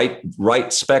straightforward: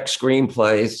 write spec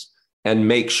screenplays and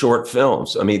make short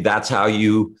films. I mean, that's how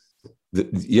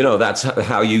that's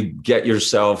how you get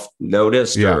yourself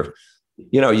noticed. Yeah. Or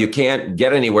you can't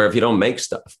get anywhere if you don't make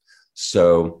stuff.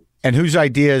 So. And whose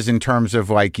ideas in terms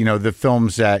of like, the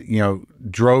films that,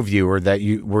 drove you or that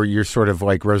were your sort of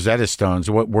like Rosetta Stones,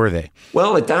 what were they?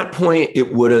 Well, at that point,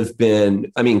 it would have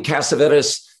been,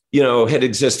 Cassavetes, had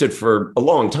existed for a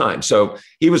long time. So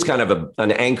he was kind of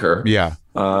an anchor. Yeah.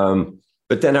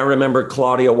 But then I remember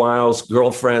Claudia Wiles'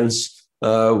 Girlfriends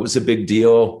was a big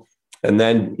deal. And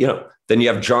then, then you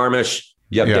have Jarmusch,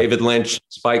 you have David Lynch,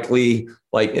 Spike Lee.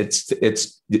 Like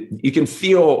you can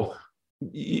feel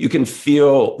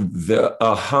the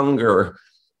hunger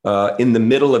in the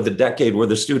middle of the decade where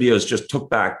the studios just took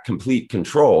back complete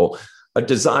control, a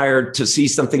desire to see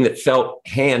something that felt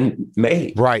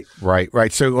handmade. Right.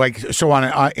 So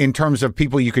in terms of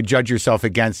people you could judge yourself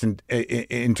against, and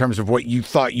in terms of what you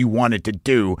thought you wanted to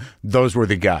do, those were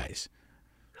the guys.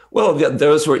 Well,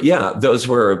 those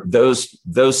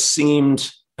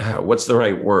seemed, what's the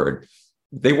right word?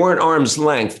 They weren't arm's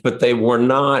length, but they were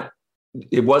not.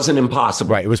 It wasn't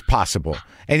impossible. Right. It was possible.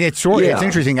 And it's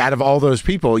interesting. Out of all those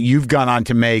people, you've gone on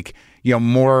to make,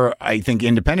 more, I think,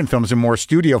 independent films and more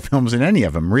studio films than any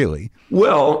of them, really.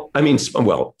 Well,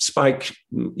 Spike,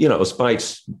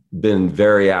 Spike's been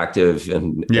very active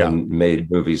and made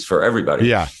movies for everybody.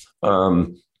 Yeah.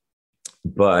 And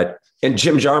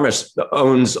Jim Jarmusch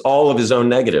owns all of his own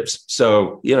negatives.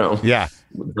 So,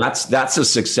 that's a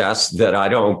success that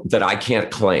I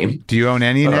can't claim. Do you own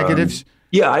any negatives?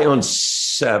 Yeah, I own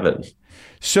 7.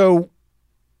 So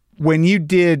when you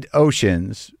did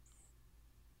Oceans,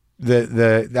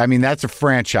 that's a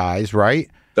franchise, right?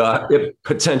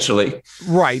 Potentially.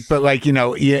 Right. But like,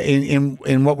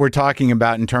 in what we're talking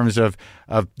about in terms of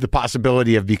the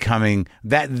possibility of becoming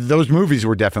that, those movies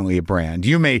were definitely a brand.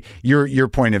 You may, your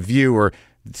point of view or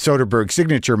Soderbergh's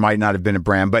signature might not have been a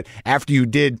brand, but after you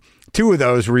did 2 of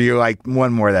those, were you like,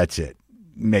 one more, that's it?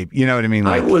 Maybe, you know what I mean?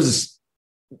 Like, I was...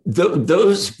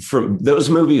 Those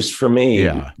movies for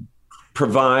me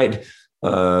provide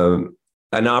an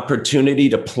opportunity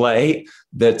to play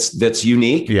that's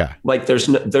unique. Yeah, like there's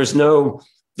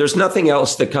nothing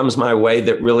else that comes my way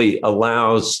that really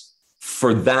allows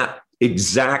for that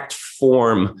exact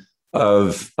form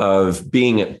of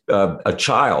being a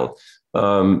child.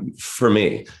 for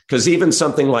me, because even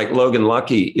something like Logan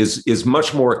Lucky is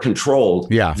much more controlled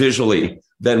visually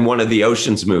than one of the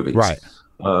Ocean's movies. Right.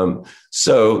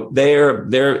 So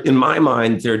they're in my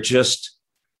mind, they're just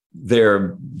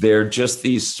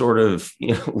these sort of,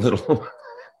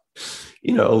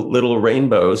 little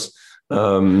rainbows.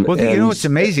 Well, what's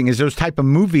amazing is those type of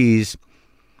movies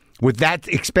with that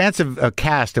expansive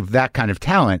cast of that kind of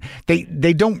talent,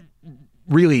 they don't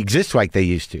really exist like they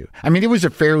used to. I mean, it was a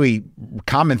fairly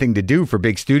common thing to do for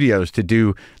big studios to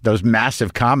do those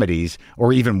massive comedies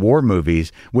or even war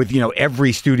movies with,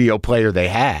 every studio player they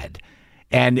had.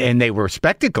 And they were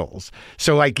spectacles.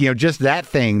 So like, just that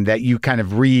thing that you kind of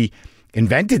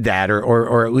reinvented that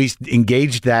or at least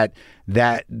engaged that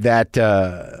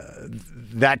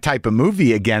type of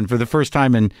movie again for the first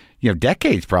time in,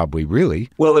 decades, probably, really.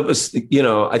 Well, it was,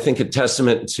 I think a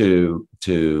testament to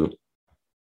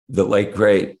the late,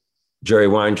 great Jerry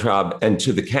Weintraub and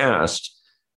to the cast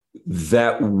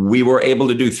that we were able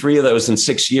to do 3 of those in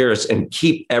 6 years and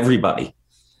keep everybody.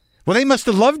 Well, they must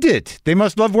have loved it. They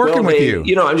must love working with you.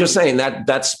 I'm just saying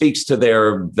that speaks to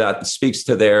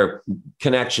their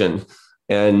connection,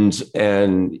 and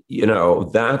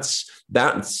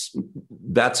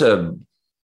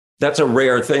that's a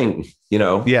rare thing,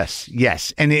 Yes.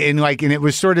 And it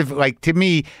was sort of like, to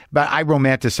me, but I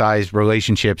romanticize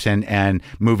relationships and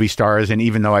movie stars. And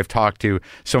even though I've talked to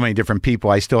so many different people,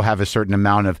 I still have a certain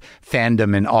amount of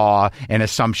fandom and awe and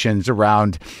assumptions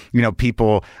around,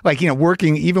 people like,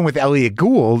 working even with Elliot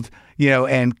Gould,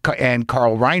 and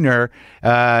Carl Reiner,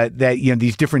 that,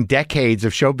 these different decades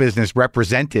of show business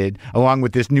represented along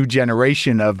with this new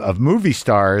generation of movie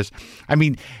stars. I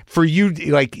mean, for you,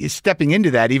 like stepping into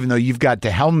that, even though you've got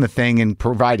to helm the thing and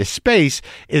provide a space,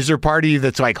 is there part of you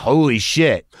that's like, holy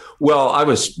shit? Well, I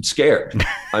was scared.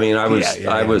 I mean, I was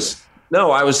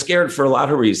scared for a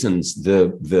lot of reasons.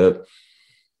 The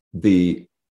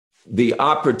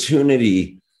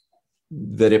opportunity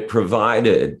that it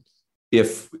provided,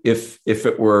 if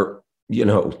it were,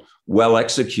 well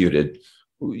executed,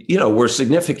 were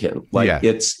significant. Like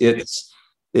it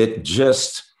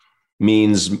just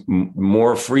means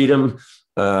more freedom,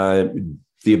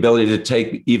 the ability to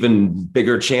take even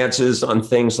bigger chances on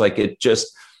things. Like it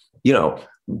just,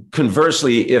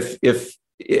 conversely, if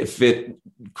it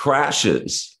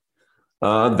crashes,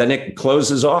 then it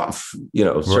closes off,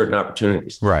 certain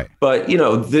opportunities. Right. But,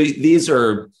 these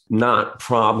are not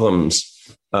problems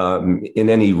in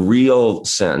any real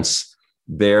sense.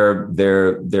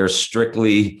 They're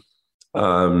strictly,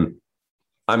 I'm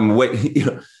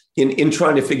in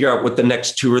trying to figure out what the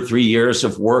next 2 or 3 years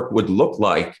of work would look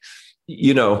like.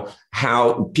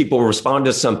 How people respond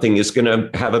to something is going to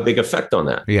have a big effect on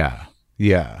that. Yeah.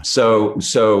 Yeah. So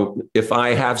if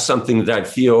I have something that I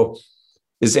feel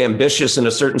is ambitious in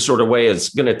a certain sort of way, it's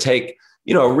going to take,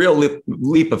 a real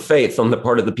leap of faith on the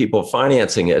part of the people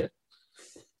financing it.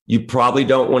 You probably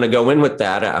don't want to go in with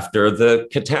that after the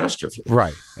catastrophe.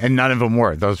 Right. And none of them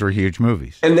were. Those were huge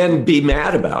movies. And then be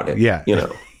mad about it. Yeah. Yeah.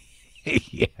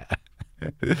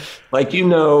 Like,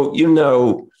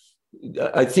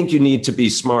 I think you need to be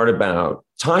smart about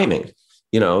timing.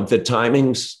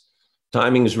 The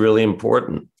timing's really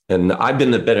important. And I've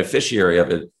been the beneficiary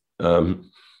of it on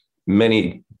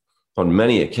many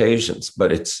occasions,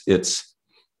 but it's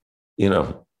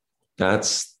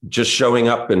that's just showing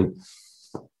up and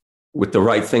with the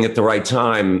right thing at the right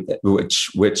time,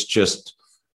 which just,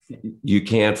 you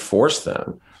can't force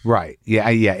them. Right. Yeah.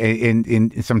 Yeah.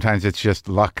 And sometimes it's just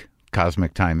luck,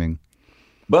 cosmic timing.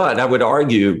 But I would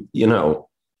argue,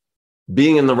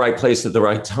 being in the right place at the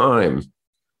right time,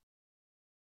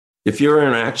 if your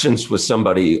interactions with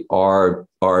somebody are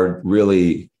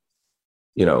really,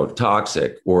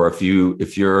 toxic, or if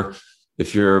you're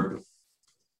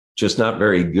just not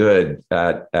very good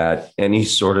at any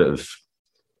sort of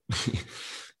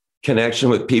connection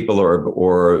with people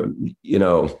or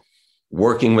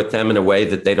working with them in a way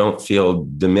that they don't feel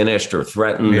diminished or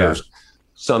threatened, or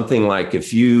something, like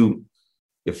if you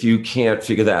can't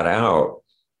figure that out,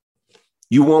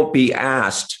 you won't be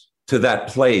asked to that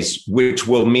place, which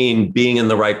will mean being in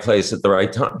the right place at the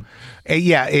right time.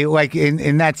 Yeah.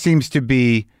 And that seems to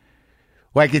be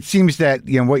like, it seems that,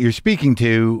 what you're speaking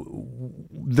to,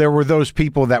 there were those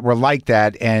people that were like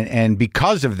that. And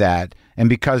because of that, and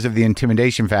because of the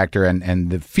intimidation factor and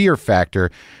the fear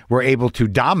factor, were able to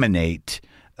dominate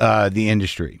the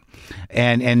industry.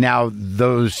 And now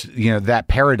those, that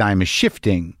paradigm is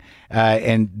shifting,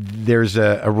 and there's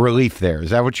a relief there.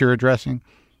 Is that what you're addressing?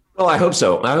 Well, I hope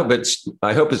so. I hope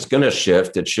it's going to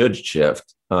shift. It should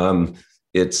shift.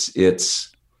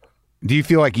 It's. Do you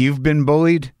feel like you've been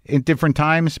bullied at different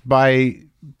times by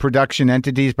production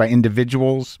entities, by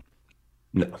individuals?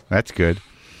 No. That's good.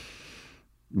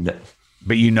 No.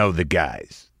 But you know the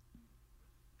guys.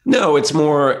 No, it's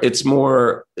more,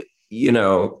 you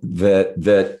know,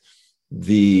 that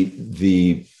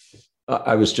the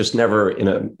I was just never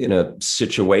in a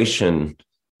situation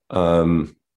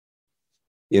in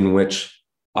which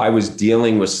I was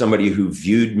dealing with somebody who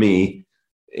viewed me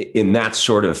in that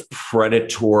sort of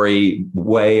predatory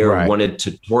way, or Right. wanted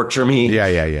to torture me.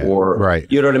 Yeah. Or, right.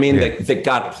 you know what I mean? Yeah. That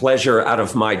got pleasure out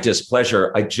of my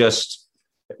displeasure. And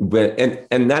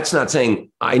that's not saying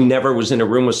I never was in a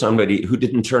room with somebody who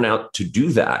didn't turn out to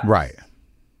do that. Right.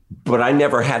 But I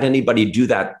never had anybody do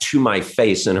that to my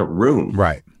face in a room.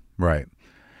 Right.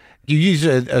 You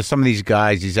use some of these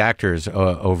guys, these actors,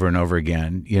 over and over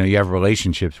again. You know, you have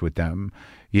relationships with them.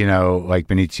 You know, like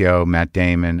Benicio, Matt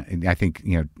Damon. I think,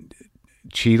 you know,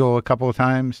 Cheadle a couple of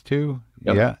times too.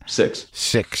 Yep. Yeah,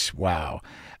 6. Wow.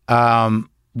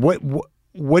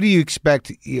 What do you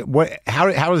expect?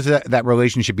 How does that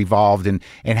relationship evolved, and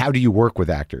how do you work with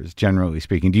actors, generally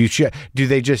speaking? Do you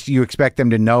expect them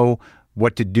to know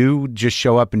what to do, just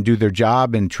show up and do their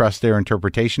job and trust their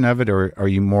interpretation of it, or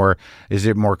is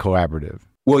it more collaborative?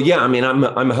 Well, yeah, I mean,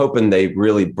 I'm hoping they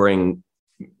really bring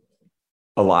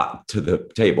a lot to the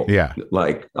table. Yeah.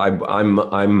 Like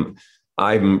I'm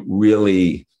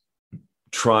really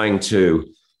trying to,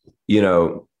 you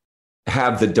know,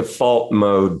 have the default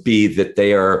mode be that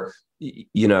they are,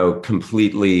 you know,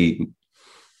 completely,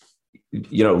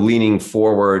 you know, leaning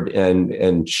forward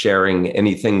and sharing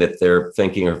anything that they're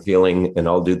thinking or feeling, and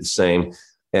I'll do the same.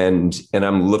 And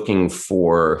I'm looking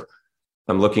for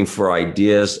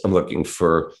ideas.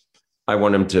 I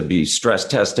want them to be stress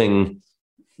testing,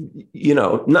 you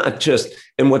know, not just,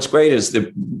 and what's great is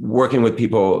that working with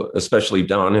people, especially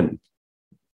Don and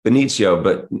Benicio,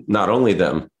 but not only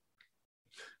them,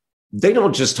 they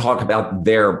don't just talk about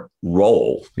their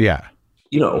role. Yeah.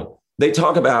 You know, they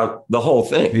talk about the whole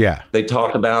thing. Yeah. They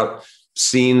talk about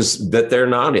scenes that they're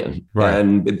not in. Right.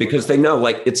 And because they know,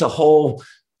 like, it's a whole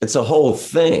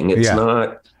thing. It's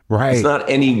not right. It's not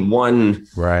any one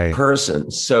right. person.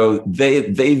 So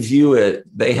they view it,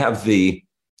 they have the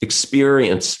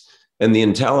experience and the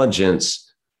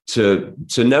intelligence to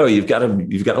know you've got to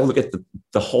look at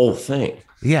the whole thing.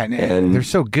 Yeah, and they're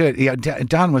so good. Yeah,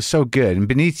 Don was so good, and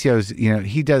Benicio's, you know,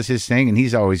 he does his thing, and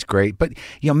he's always great. But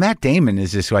you know, Matt Damon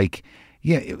is just like,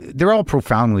 yeah, they're all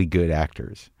profoundly good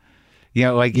actors. You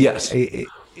know, like yes,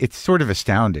 it's sort of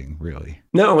astounding, really.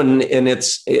 No, and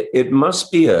it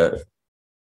must be a.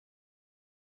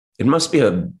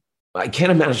 I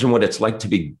can't imagine what it's like to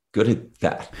be good at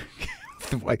that.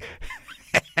 Like,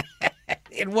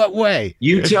 in what way?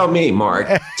 You tell me, Marc.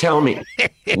 Tell me,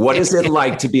 what is it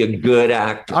like to be a good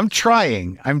actor? I'm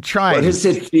trying. What does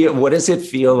it feel? What does it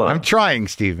feel like? I'm trying,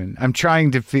 Steven. I'm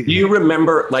trying to feel. Do you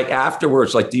remember, like,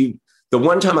 afterwards? Like, the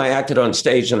one time I acted on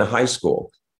stage in a high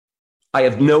school, I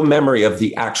have no memory of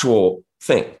the actual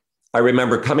thing. I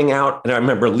remember coming out and I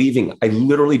remember leaving. I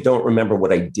literally don't remember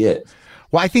what I did.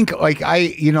 Well, I think, like,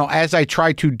 as I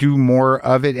try to do more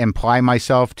of it and apply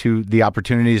myself to the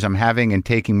opportunities I'm having and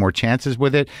taking more chances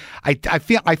with it,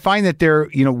 I find that there,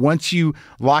 you know, once you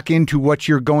lock into what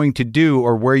you're going to do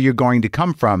or where you're going to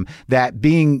come from, that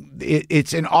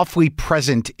it's an awfully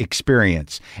present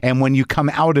experience. And when you come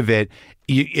out of it,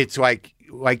 it's like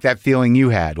that feeling you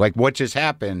had, like what just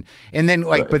happened. And then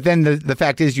right. But then the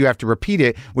fact is you have to repeat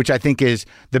it, which I think is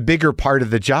the bigger part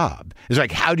of the job. It's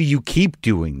like, how do you keep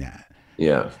doing that?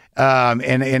 Yeah.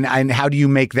 And how do you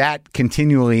make that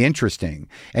continually interesting?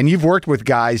 And you've worked with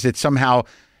guys that somehow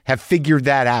have figured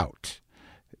that out.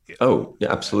 Oh,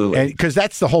 absolutely. Because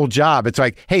that's the whole job. It's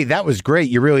like, hey, that was great.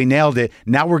 You really nailed it.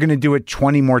 Now we're going to do it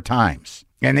 20 more times.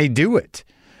 And they do it.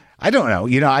 I don't know.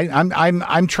 You know,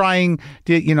 I'm trying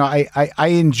to, you know, I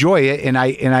enjoy it and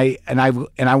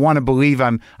I want to believe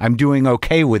I'm doing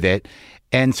okay with it.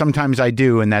 And sometimes I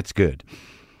do, and that's good.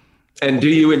 And do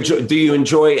you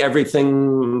enjoy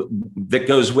everything that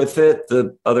goes with it?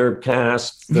 The other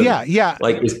cast? Yeah.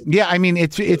 I mean,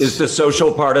 it's is the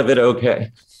social part of it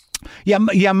okay?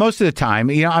 Yeah. Most of the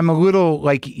time, you know, I'm a little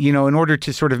like, you know, in order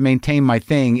to sort of maintain my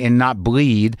thing and not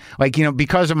bleed, like, you know,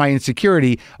 because of my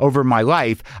insecurity over my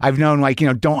life, I've known, like, you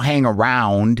know, don't hang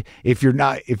around if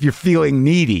you're feeling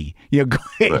needy, you know,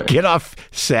 right. Get off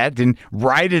set and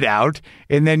ride it out.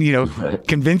 And then, you know, right.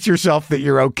 Convince yourself that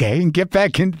you're okay and get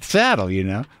back in the saddle, you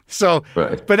know? So,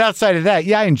 right. But outside of that,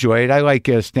 yeah, I enjoy it. I like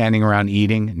standing around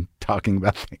eating and talking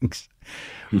about things.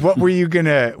 What were you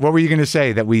gonna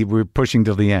say that we were pushing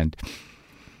till the end?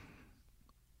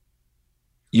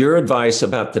 Your advice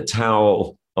about the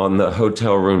towel on the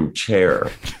hotel room chair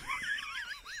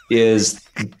is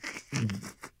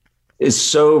is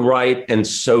so right and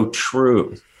so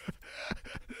true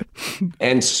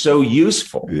and so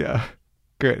useful. Yeah.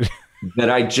 Good. That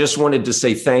I just wanted to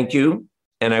say thank you.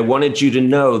 And I wanted you to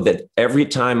know that every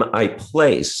time I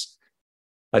place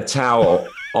a towel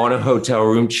on a hotel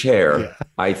room chair,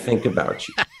 I think about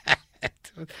you.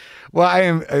 Well,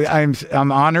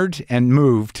 I'm honored and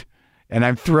moved, and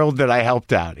I'm thrilled that I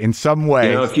helped out in some way.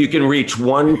 You know, if you can reach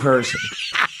one person.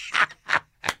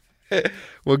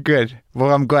 Well, good.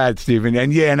 Well, I'm glad, Steven.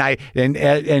 And yeah,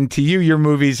 and to you, your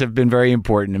movies have been very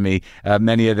important to me.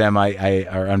 Many of them I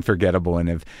are unforgettable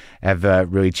and have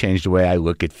really changed the way I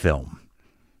look at film.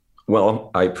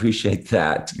 Well, I appreciate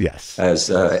that. Yes. As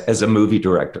a movie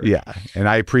director. Yeah. And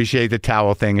I appreciate the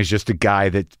towel thing as just a guy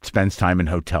that spends time in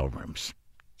hotel rooms.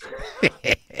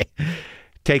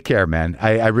 Take care, man.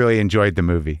 I really enjoyed the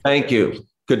movie. Thank you.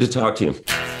 Good to talk to you.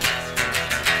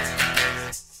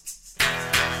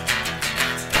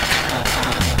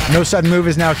 No Sudden Move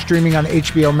is now streaming on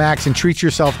HBO Max, and treat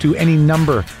yourself to any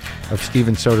number of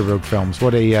Steven Soderbergh films.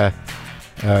 What a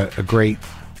great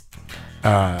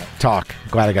talk.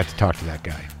 Glad I got to talk to that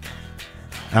guy.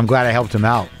 I'm glad I helped him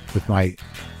out with my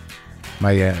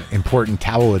important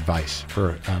towel advice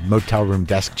for motel room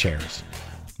desk chairs.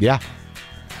 Yeah,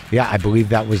 I believe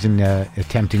that was in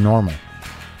Attempting Normal.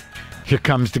 Here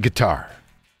comes the guitar.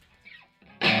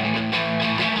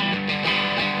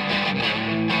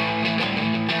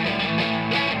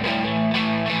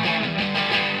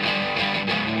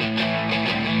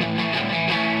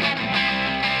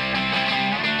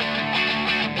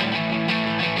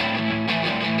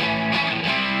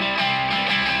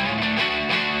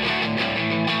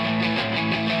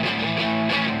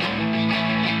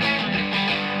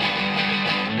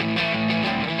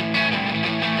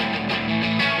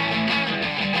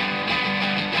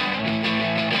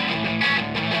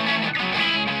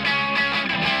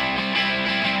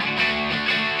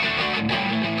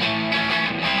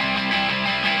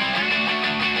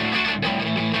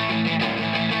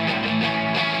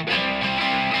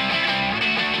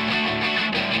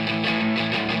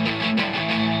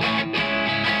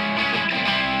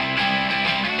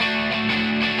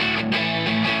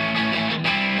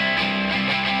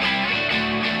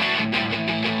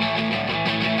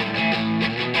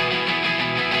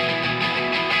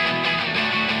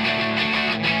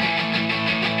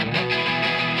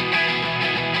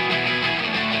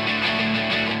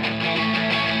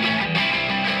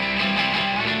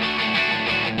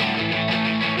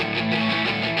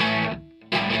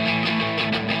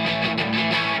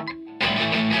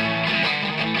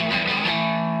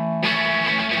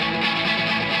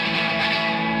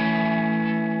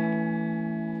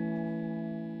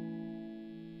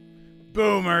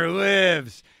 Boomer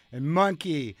lives, and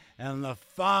Monkey and La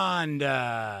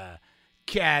Fonda.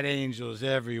 Cat angels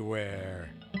everywhere.